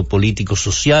pacto político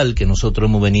social que nosotros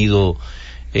hemos venido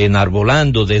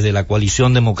enarbolando desde la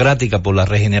Coalición Democrática por la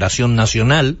Regeneración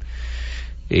Nacional.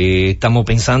 Estamos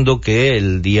pensando que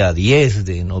el día 10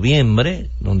 de noviembre,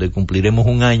 donde cumpliremos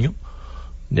un año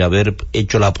de haber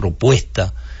hecho la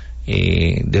propuesta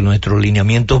de nuestros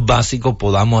lineamientos básicos,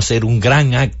 podamos hacer un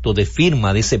gran acto de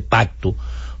firma de ese pacto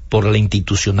por la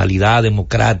institucionalidad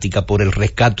democrática, por el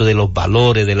rescate de los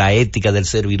valores, de la ética del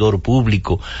servidor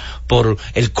público, por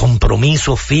el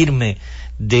compromiso firme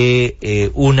de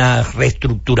una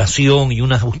reestructuración y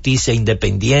una justicia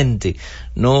independiente,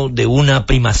 ¿no? De una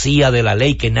primacía de la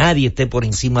ley, que nadie esté por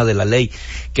encima de la ley,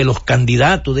 que los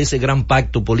candidatos de ese gran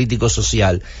pacto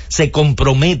político-social se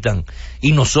comprometan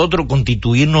y nosotros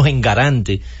constituirnos en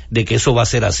garante de que eso va a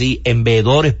ser así, en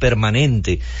veedores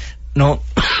permanentes, ¿no?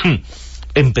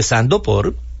 Empezando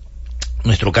por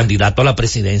nuestro candidato a la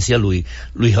presidencia, Luis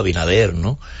Abinader,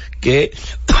 ¿no? Que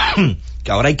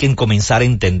ahora hay que comenzar a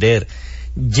entender.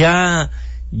 Ya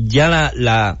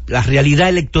la realidad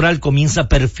electoral comienza a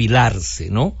perfilarse,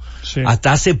 ¿no? Sí.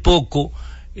 Hasta hace poco,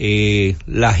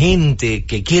 la gente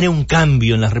que quiere un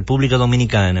cambio en la República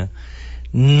Dominicana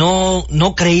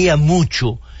no creía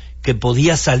mucho que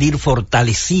podía salir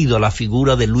fortalecido la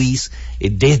figura de Luis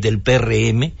desde el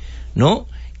PRM, ¿no?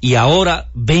 Y ahora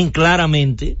ven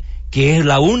claramente que es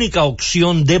la única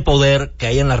opción de poder que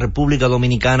hay en la República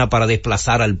Dominicana para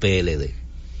desplazar al PLD.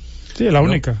 Sí, la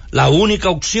única. ¿No? La única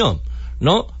opción,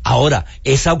 ¿no? Ahora,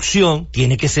 esa opción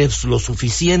tiene que ser lo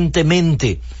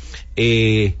suficientemente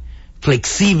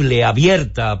flexible,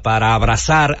 abierta, para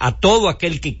abrazar a todo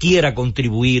aquel que quiera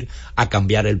contribuir a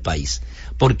cambiar el país.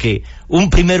 Porque un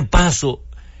primer paso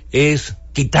es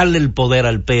quitarle el poder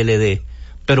al PLD,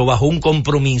 pero bajo un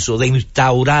compromiso de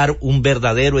instaurar un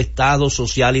verdadero Estado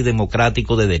social y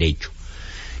democrático de derecho.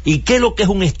 ¿Y qué es lo que es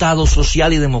un Estado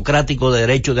social y democrático de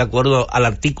derecho de acuerdo al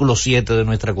artículo 7 de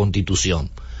nuestra Constitución?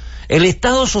 El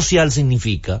Estado social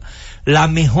significa la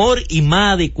mejor y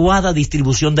más adecuada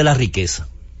distribución de la riqueza.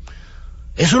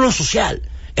 Eso es lo social.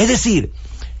 Es decir,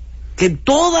 que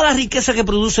toda la riqueza que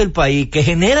produce el país, que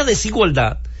genera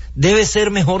desigualdad, debe ser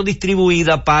mejor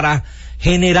distribuida para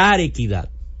generar equidad,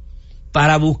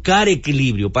 para buscar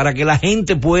equilibrio, para que la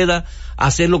gente pueda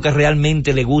hacer lo que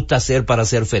realmente le gusta hacer para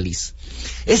ser feliz.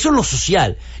 Eso es lo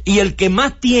social. Y el que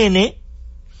más tiene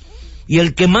es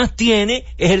el que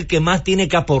más tiene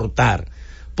que aportar.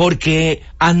 Porque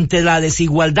ante la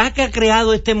desigualdad que ha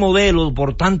creado este modelo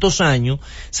por tantos años,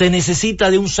 se necesita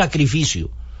de un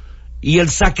sacrificio. Y el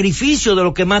sacrificio de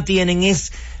los que más tienen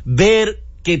es ver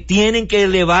que tienen que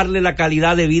elevarle la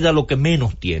calidad de vida a los que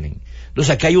menos tienen.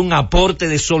 Entonces aquí hay un aporte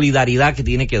de solidaridad que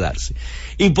tiene que darse.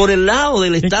 Y por el lado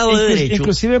del Estado de Derecho,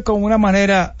 inclusive como una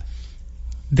manera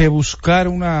de buscar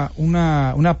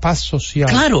una paz social.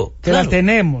 Claro, que la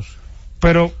tenemos,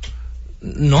 pero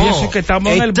no, que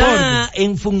estamos en el borde. Está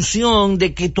en función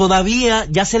de que todavía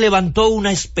ya se levantó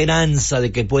una esperanza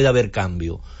de que pueda haber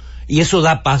cambio. Y eso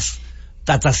da paz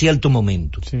hasta cierto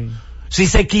momento. Sí. Si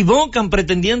se equivocan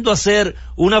pretendiendo hacer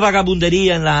una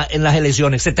vagabundería en las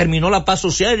elecciones, se terminó la paz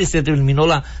social y se terminó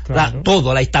la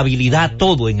estabilidad,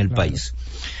 todo en el país.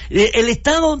 El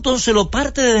Estado, entonces, lo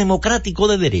parte de democrático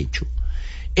de derecho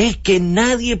es que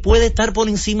nadie puede estar por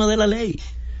encima de la ley.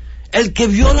 El que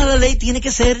viola la ley tiene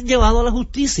que ser llevado a la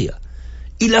justicia.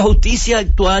 Y la justicia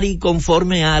actuar y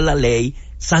conforme a la ley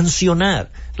sancionar.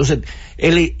 Entonces,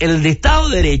 el Estado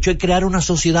de Derecho es crear una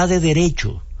sociedad de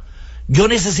derecho. Yo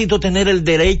necesito tener el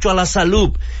derecho a la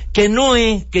salud, que no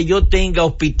es que yo tenga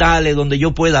hospitales donde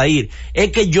yo pueda ir,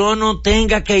 es que yo no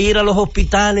tenga que ir a los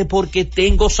hospitales porque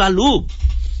tengo salud.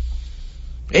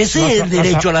 Ese es el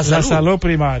derecho a la salud. La salud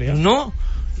primaria. ¿No?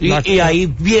 Y ahí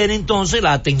viene entonces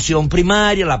la atención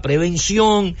primaria, la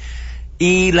prevención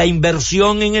y la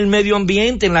inversión en el medio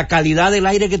ambiente, en la calidad del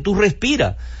aire que tú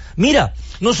respiras. Mira,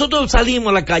 nosotros salimos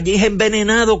a la calle y es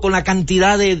envenenado con la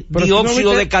cantidad de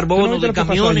dióxido de carbono de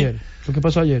camiones. ¿Lo que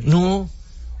pasó ayer? No.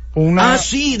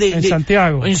 En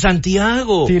Santiago. En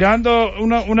Santiago. Tirando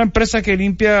una empresa que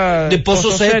limpia de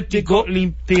pozo séptico,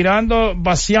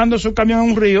 vaciando su camión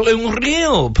en un río. En un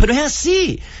río, pero es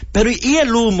así. Pero y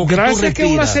el humo que gracias tú respiras.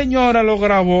 Que una señora lo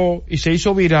grabó y se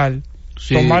hizo viral.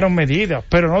 Sí. Tomaron medidas,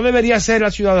 pero no debería ser la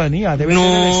ciudadanía, debe ser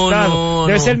el Estado,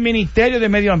 debe ser el Ministerio de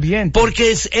Medio Ambiente.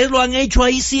 Porque lo han hecho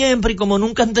ahí siempre y como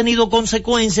nunca han tenido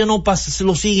consecuencias, se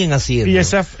lo siguen haciendo. Y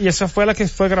esa fue la que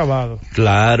fue grabado.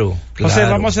 Claro. Entonces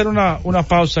vamos a hacer una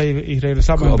pausa y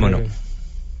regresamos. ¿Cómo no?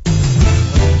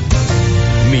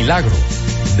 Milagros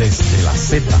desde la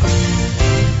Z.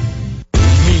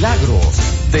 Milagros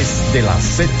desde la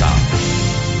Z.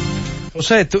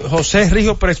 José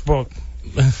Rijo Presbot.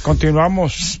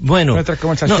 Continuamos nuestra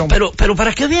conversación. No, pero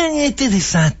para que vean este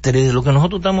desastre de lo que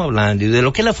nosotros estamos hablando y de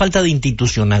lo que es la falta de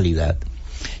institucionalidad,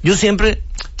 yo siempre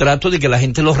trato de que la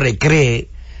gente lo recree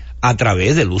a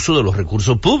través del uso de los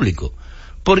recursos públicos,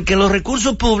 porque los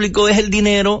recursos públicos es el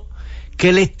dinero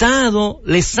que el Estado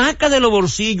le saca de los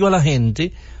bolsillos a la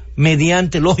gente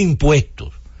mediante los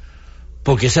impuestos,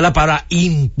 porque esa es la palabra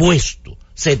impuesto.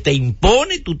 Se te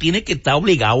impone, tú tienes que estar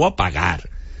obligado a pagar,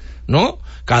 ¿no?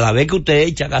 Cada vez que usted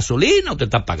echa gasolina, usted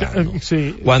está pagando.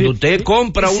 Sí, cuando usted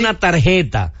compra una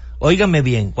tarjeta óigame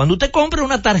bien, cuando usted compra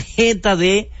una tarjeta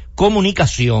de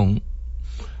comunicación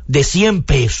de 100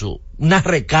 pesos, una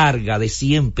recarga de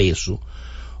 100 pesos,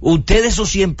 usted de esos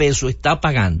 100 pesos está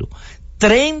pagando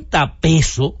 30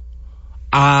 pesos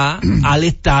al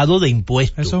Estado de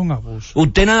impuestos. Eso es un abuso.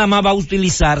 Usted nada más va a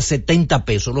utilizar 70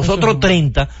 pesos. Los otros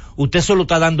 30, usted se lo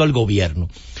está dando al gobierno.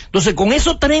 Entonces, con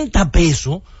esos 30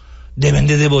 pesos, deben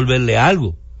de devolverle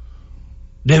algo.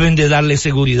 Deben de darle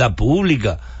seguridad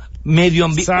pública, medio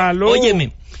ambiente. Salud.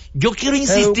 Óyeme, yo quiero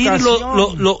insistir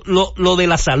lo de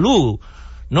la salud,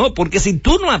 ¿no? Porque si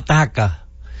tú no atacas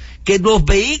que los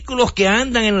vehículos que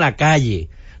andan en la calle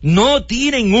no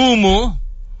tiren humo,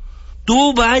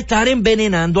 tú vas a estar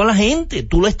envenenando a la gente,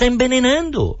 tú la estás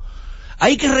envenenando.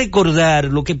 Hay que recordar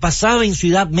lo que pasaba en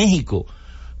Ciudad México,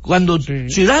 cuando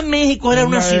Ciudad México era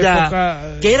una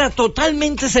ciudad que era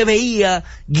totalmente, se veía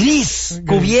gris,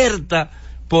 cubierta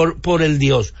por el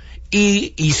Dios.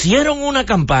 Y hicieron una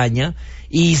campaña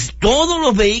y todos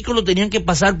los vehículos tenían que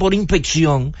pasar por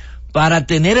inspección para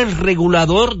tener el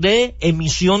regulador de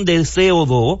emisión de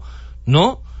CO2,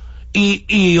 ¿no?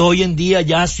 Y hoy en día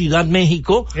ya Ciudad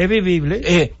México es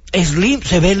vivible,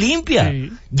 se ve limpia,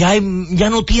 sí. ya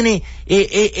no tiene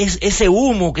ese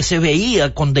humo que se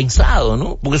veía condensado,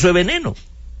 ¿no? Porque eso es veneno.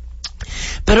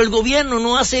 Pero el gobierno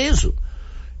no hace eso.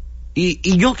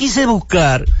 Y yo quise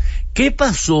buscar qué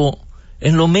pasó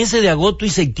en los meses de agosto y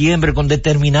septiembre con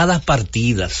determinadas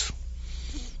partidas,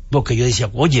 porque yo decía,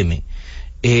 óyeme,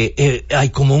 hay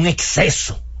como un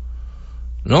exceso,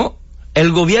 ¿no?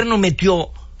 El gobierno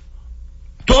metió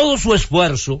todo su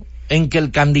esfuerzo en que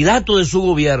el candidato de su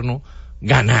gobierno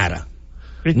ganara,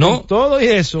 ¿no?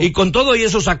 Y con todo y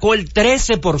eso sacó el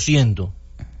 13%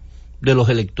 de los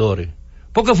electores,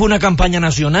 porque fue una campaña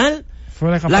nacional,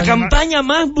 la campaña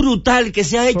más brutal que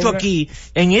se ha hecho aquí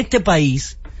en este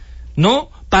país,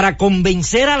 ¿no? Para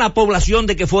convencer a la población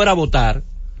de que fuera a votar,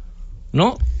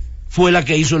 ¿no? Fue la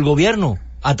que hizo el gobierno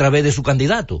a través de su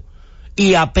candidato.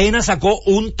 Y apenas sacó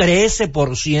un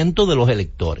 13% de los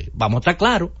electores. Vamos a estar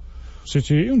claros. Sí,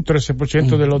 un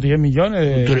 13% de los 10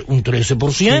 millones. Un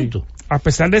 13%. Sí. A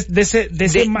pesar de ese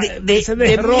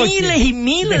derroche, miles y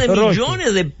miles de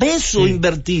millones de pesos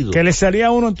invertidos. Que le salía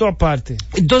a uno en todas partes.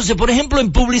 Entonces, por ejemplo,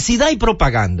 en publicidad y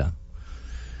propaganda,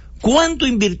 ¿cuánto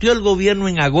invirtió el gobierno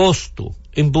en agosto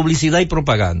en publicidad y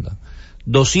propaganda?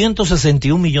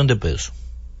 261 millones de pesos.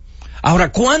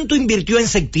 Ahora, ¿cuánto invirtió en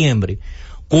septiembre?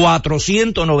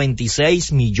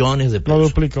 496 millones de pesos. Lo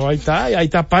duplicó, ahí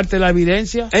está parte de la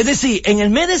evidencia. Es decir, en el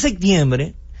mes de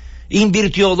septiembre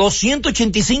invirtió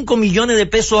 285 millones de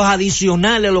pesos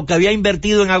adicionales a lo que había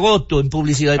invertido en agosto en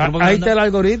publicidad y propaganda. Ahí está el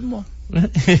algoritmo.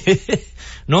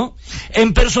 ¿No?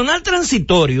 En personal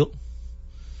transitorio,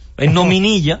 en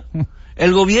nominilla,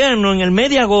 el gobierno en el mes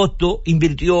de agosto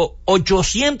invirtió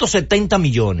 870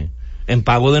 millones en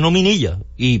pago de nominilla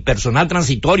y personal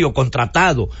transitorio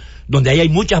contratado, donde ahí hay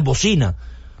muchas bocinas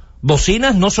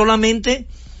no solamente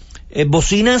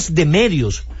bocinas de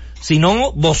medios,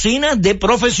 sino bocinas de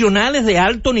profesionales de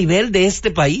alto nivel de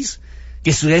este país,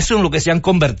 que eso es en lo que se han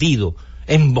convertido,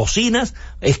 en bocinas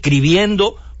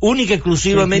escribiendo única y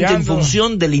exclusivamente en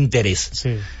función del interés.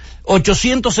 Sí.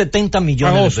 870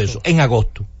 millones de pesos en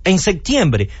agosto. En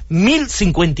septiembre,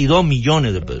 1.052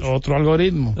 millones de pesos. Otro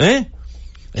algoritmo.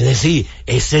 Es decir,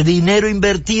 ese dinero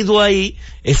invertido ahí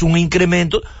es un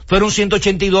incremento. Fueron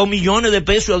 182 millones de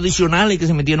pesos adicionales que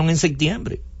se metieron en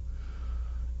septiembre.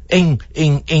 En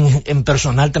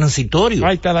personal transitorio.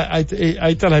 Ahí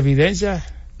está la evidencia.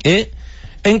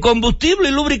 En combustible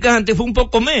y lubricante fue un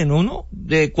poco menos, ¿no?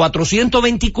 De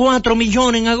 424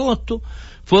 millones en agosto,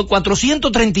 fue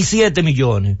 437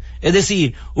 millones. Es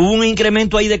decir, hubo un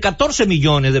incremento ahí de 14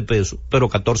 millones de pesos. Pero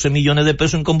 14 millones de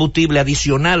pesos en combustible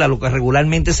adicional a lo que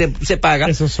regularmente se paga.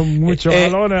 Esos son muchos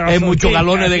galones. Muchos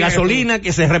galones de gasolina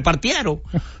que se repartieron,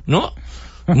 ¿no?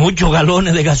 Muchos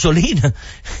galones de gasolina.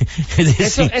 Es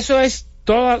decir, eso es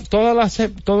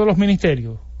todos los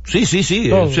ministerios. Sí,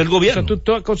 todo, es el gobierno. O sea,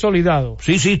 todo consolidado.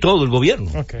 Sí, todo el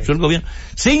gobierno. Okay. Es el gobierno.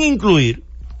 Sin incluir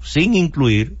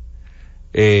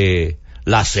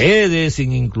las sedes,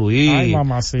 sin incluir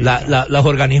los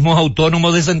organismos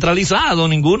autónomos descentralizados,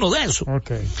 ninguno de eso.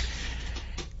 Okay.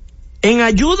 En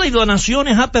ayuda y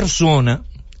donaciones a personas,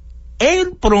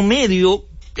 el promedio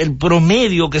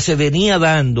que se venía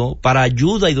dando para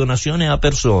ayuda y donaciones a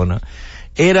personas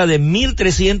era de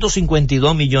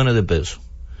 1.352 millones de pesos.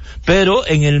 Pero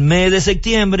en el mes de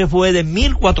septiembre fue de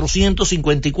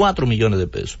 1.454 millones de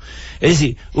pesos. Es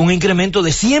decir, un incremento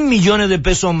de 100 millones de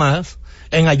pesos más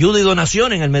en ayuda y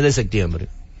donación en el mes de septiembre.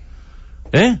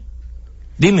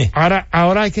 Dime.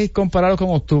 Ahora hay que compararlo con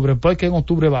octubre, porque en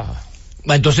octubre baja.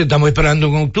 Entonces estamos esperando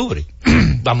en octubre.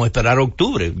 Vamos a esperar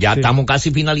octubre. Ya estamos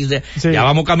casi finalizando. Sí. Ya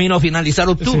vamos camino a finalizar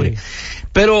octubre. Sí.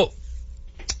 Pero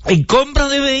en compra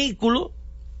de vehículos,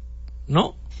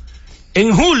 ¿no?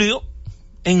 En julio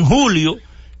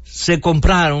se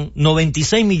compraron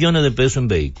 96 millones de pesos en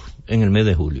vehículos en el mes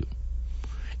de julio.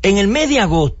 En el mes de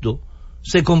agosto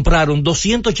se compraron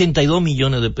 282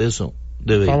 millones de pesos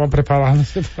de vehículos. Estamos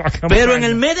preparándose para la campaña. Pero en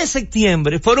el mes de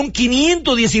septiembre fueron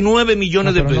 519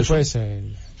 millones de pesos. No puede ser.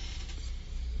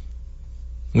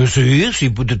 Sí,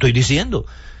 pues te estoy diciendo.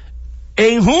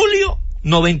 En julio,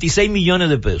 96 millones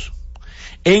de pesos.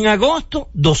 En agosto,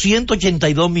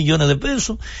 282 millones de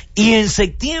pesos. Y en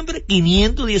septiembre,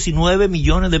 519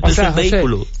 millones de pesos en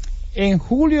vehículos. En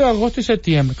julio, agosto y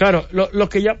septiembre. Claro,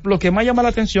 lo que más llama la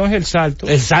atención es el salto.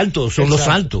 El salto, son los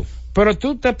saltos. Pero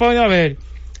tú te pones a ver,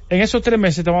 en esos 3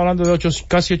 meses estamos hablando de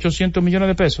casi 800 millones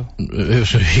de pesos.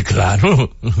 Sí,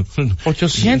 claro.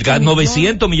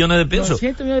 900 millones de pesos.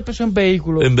 900 millones de pesos en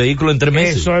vehículos. En vehículos en 3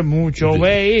 meses. Eso es mucho,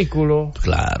 vehículos.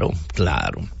 Claro.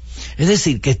 Es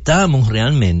decir, que estamos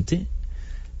realmente,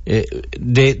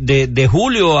 de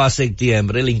julio a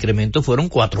septiembre, el incremento fueron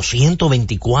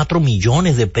 424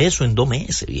 millones de pesos en 2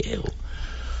 meses, viejo.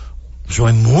 Eso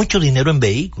es mucho dinero en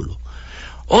vehículos.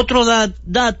 Otro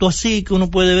dato así que uno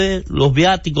puede ver, los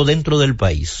viáticos dentro del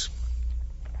país.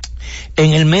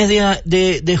 En el mes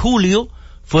de julio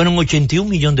fueron 81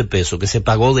 millones de pesos que se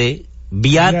pagó de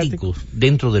viáticos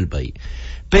dentro del país.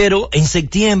 Pero en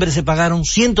septiembre se pagaron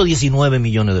 119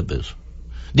 millones de pesos.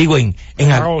 Digo, en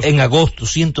agosto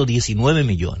 119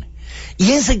 millones.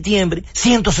 Y en septiembre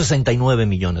 169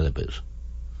 millones de pesos.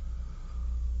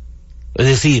 Es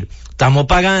decir, estamos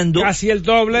pagando casi el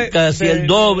doble,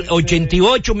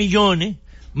 88 millones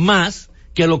más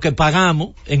que lo que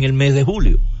pagamos en el mes de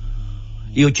julio.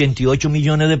 Y 88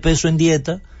 millones de pesos en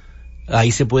dieta.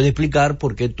 Ahí se puede explicar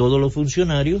por qué todos los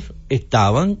funcionarios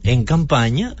estaban en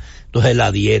campaña. Entonces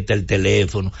la dieta, el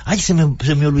teléfono. Ay, se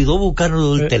me olvidó buscar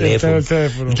el teléfono.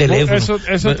 El teléfono.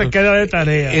 Eso te queda de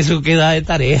tarea. Eso queda de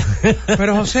tarea.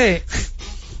 Pero José,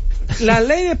 la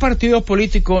ley de partidos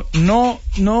políticos no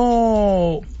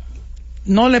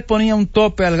le ponía un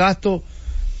tope al gasto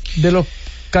de los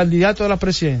candidatos a la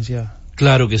presidencia.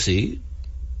 Claro que sí.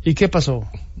 ¿Y qué pasó?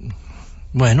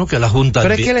 Bueno, que la Junta...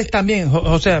 Pero es que él también,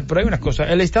 o sea, pero hay una cosa,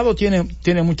 el Estado tiene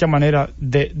muchas maneras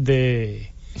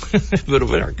de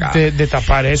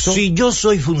tapar eso. Si yo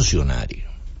soy funcionario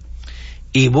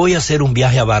y voy a hacer un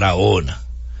viaje a Barahona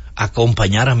a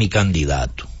acompañar a mi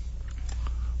candidato,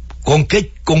 ¿con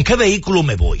qué vehículo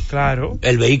me voy? Claro.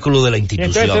 El vehículo de la institución. Y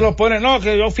entonces se lo ponen, no,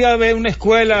 que yo fui a ver una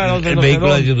escuela. El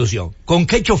vehículo de la institución. ¿Con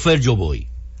qué chofer yo voy?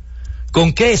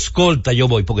 ¿Con qué escolta yo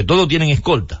voy? Porque todos tienen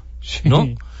escolta, ¿no?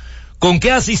 Sí. ¿Con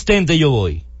qué asistente yo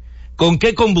voy? ¿Con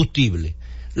qué combustible?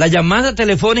 ¿La llamada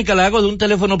telefónica la hago de un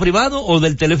teléfono privado o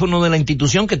del teléfono de la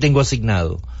institución que tengo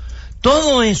asignado?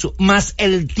 Todo eso, más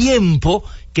el tiempo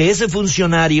que ese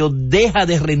funcionario deja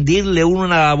de rendirle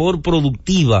una labor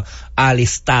productiva al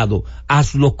Estado, a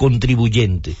los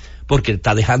contribuyentes, porque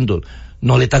está dejando,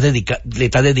 no le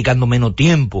está dedicando menos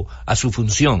tiempo a su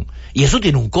función. Y eso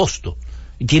tiene un costo.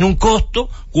 Y tiene un costo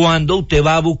cuando usted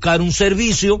va a buscar un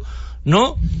servicio,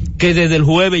 ¿no? Que desde el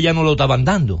jueves ya no lo estaban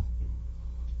dando.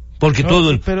 Porque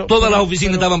todas las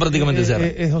oficinas estaban prácticamente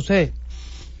cerradas. José,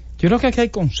 yo creo que aquí hay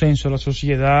consenso en la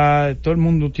sociedad, todo el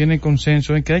mundo tiene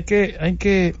consenso en que hay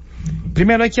que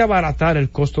primero hay que abaratar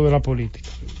el costo de la política,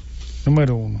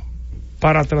 número uno,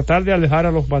 para tratar de alejar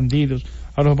a los bandidos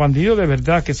de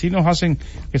verdad, que sí nos hacen,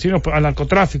 al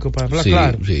narcotráfico, para hablar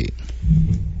claro. Sí.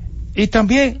 Y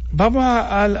también vamos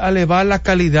a elevar la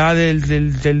calidad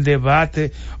del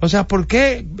debate. O sea, ¿por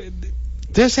qué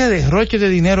ese derroche de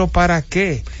dinero? ¿Para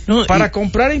qué? No, para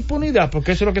comprar impunidad,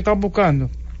 porque eso es lo que están buscando.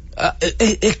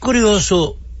 Es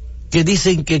curioso que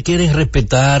dicen que quieren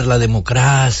respetar la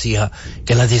democracia,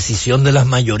 que la decisión de las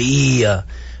mayorías,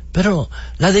 pero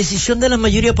la decisión de la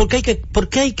mayoría, ¿por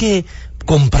qué hay que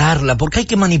comprarla? ¿Por qué hay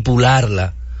que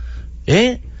manipularla?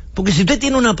 Porque si usted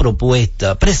tiene una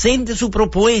propuesta, presente su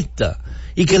propuesta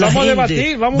y que vamos a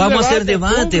hacer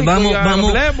debate, vamos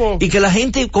y que la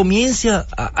gente comience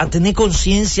a tener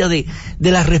conciencia de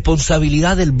la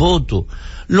responsabilidad del voto.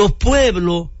 Los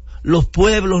pueblos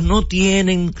no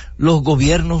tienen los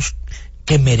gobiernos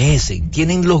que merecen,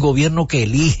 tienen los gobiernos que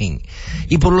eligen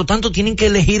y por lo tanto tienen que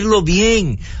elegirlo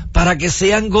bien para que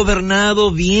sean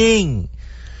gobernados bien,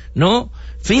 ¿no?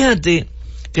 Fíjate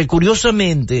que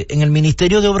curiosamente en el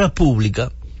Ministerio de Obras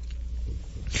Públicas,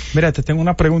 mira, te tengo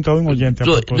una pregunta de un oyente.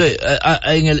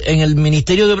 En el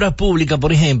Ministerio de Obras Públicas,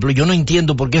 por ejemplo, yo no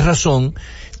entiendo por qué razón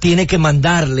tiene que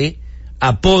mandarle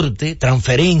aporte,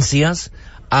 transferencias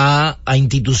a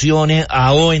instituciones,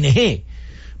 a ONG.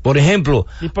 Por ejemplo,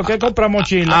 ¿y por qué compra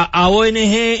mochila? A ONG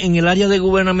en el área de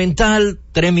gubernamental,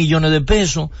 3 millones de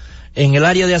pesos. En el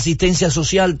área de asistencia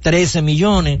social, 13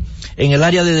 millones. En el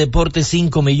área de deporte,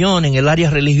 5 millones. En el área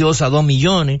religiosa, 2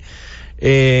 millones.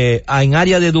 En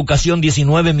área de educación,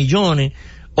 19 millones.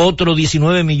 Otro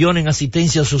 19 millones en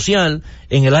asistencia social.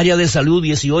 En el área de salud,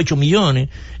 18 millones.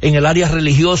 En el área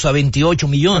religiosa, 28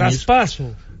 millones.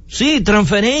 Traspaso. Sí,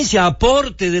 transferencia,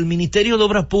 aporte del Ministerio de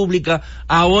Obras Públicas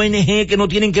a ONG que no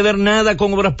tienen que ver nada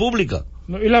con obras públicas.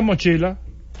 ¿Y la mochila?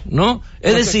 ¿No?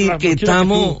 Es decir, que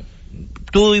estamos...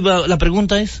 la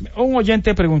pregunta es... Un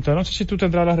oyente pregunta, no sé si tú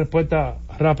tendrás la respuesta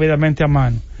rápidamente a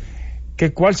mano,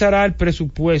 que ¿cuál será el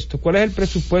presupuesto? ¿Cuál es el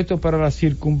presupuesto para la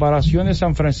circunvalación de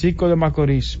San Francisco de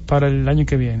Macorís para el año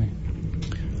que viene?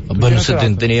 Bueno,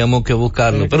 tendríamos que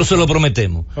buscarlo, pero se lo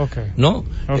prometemos. Okay. ¿No?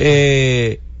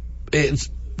 Okay.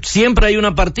 Siempre hay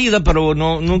una partida, pero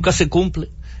nunca se cumple.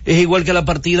 Es igual que la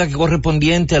partida que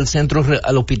correspondiente al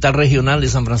hospital regional de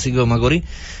San Francisco de Macorís.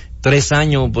 3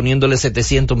 años poniéndole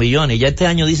 700 millones. Ya este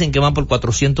año dicen que van por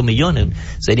 400 millones.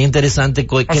 Sería interesante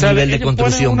qué nivel de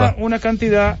construcción va. Una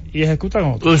cantidad y ejecutan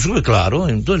otra. Pues claro,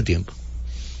 en todo el tiempo.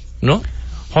 ¿No?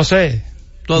 José,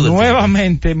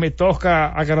 nuevamente me toca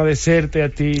agradecerte a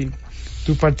ti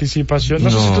tu participación. No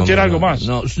sé si tú quieres algo más.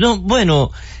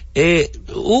 Bueno,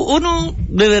 uno,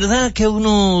 de verdad que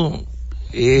uno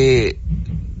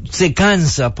se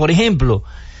cansa. Por ejemplo,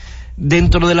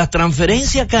 dentro de las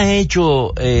transferencias que ha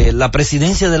hecho la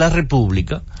Presidencia de la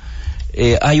República,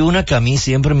 hay una que a mí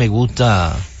siempre me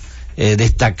gusta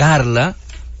destacarla,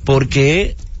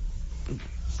 porque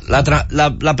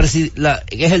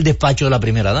es el despacho de la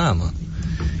primera dama,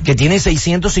 que tiene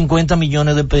 650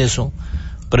 millones de pesos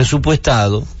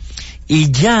presupuestados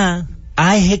y ya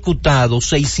ha ejecutado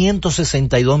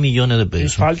 662 millones de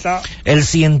pesos. Y falta el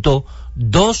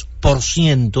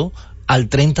 102% al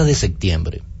 30 de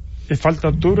septiembre. Y falta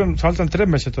octubre, faltan 3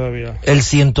 meses todavía. El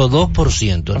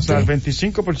 102%. O sea, el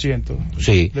 25%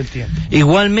 sí. Del tiempo.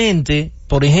 Igualmente,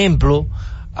 por ejemplo,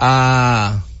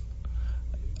 a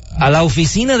la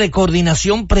Oficina de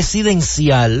Coordinación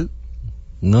Presidencial,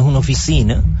 no es una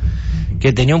oficina,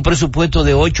 que tenía un presupuesto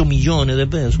de 8 millones de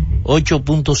pesos,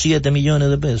 8.7 millones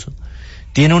de pesos,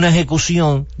 tiene una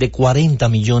ejecución de 40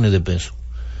 millones de pesos.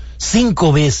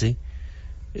 5 veces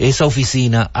esa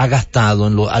oficina ha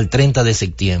gastado al 30 de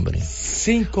septiembre.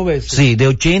 5 veces. Sí, de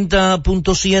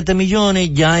 80.7 millones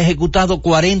ya ha ejecutado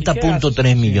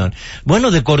 40.3 millones.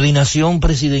 Bueno, de coordinación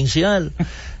presidencial,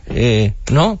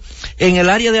 ¿no? En el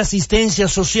área de asistencia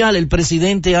social, el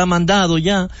presidente ha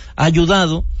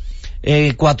ayudado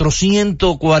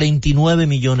 449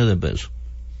 millones de pesos.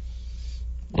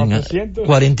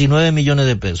 49 millones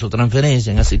de pesos,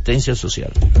 transferencia en asistencia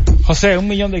social. José, 1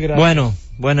 millón de gracias. Bueno,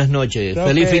 buenas noches,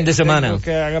 feliz fin de semana. Tengo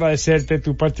que agradecerte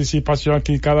tu participación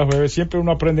aquí cada jueves, siempre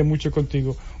uno aprende mucho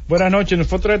contigo. Buenas noches,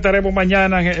 nosotros estaremos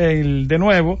mañana de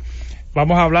nuevo,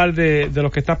 vamos a hablar de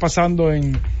lo que está pasando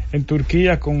en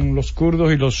Turquía con los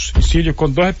kurdos y los sirios,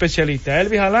 con 2 especialistas,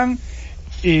 Elvis Alán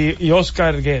y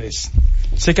Oscar Guedes.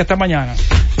 Así que hasta mañana.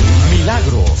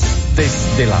 Milagros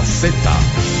desde la Z.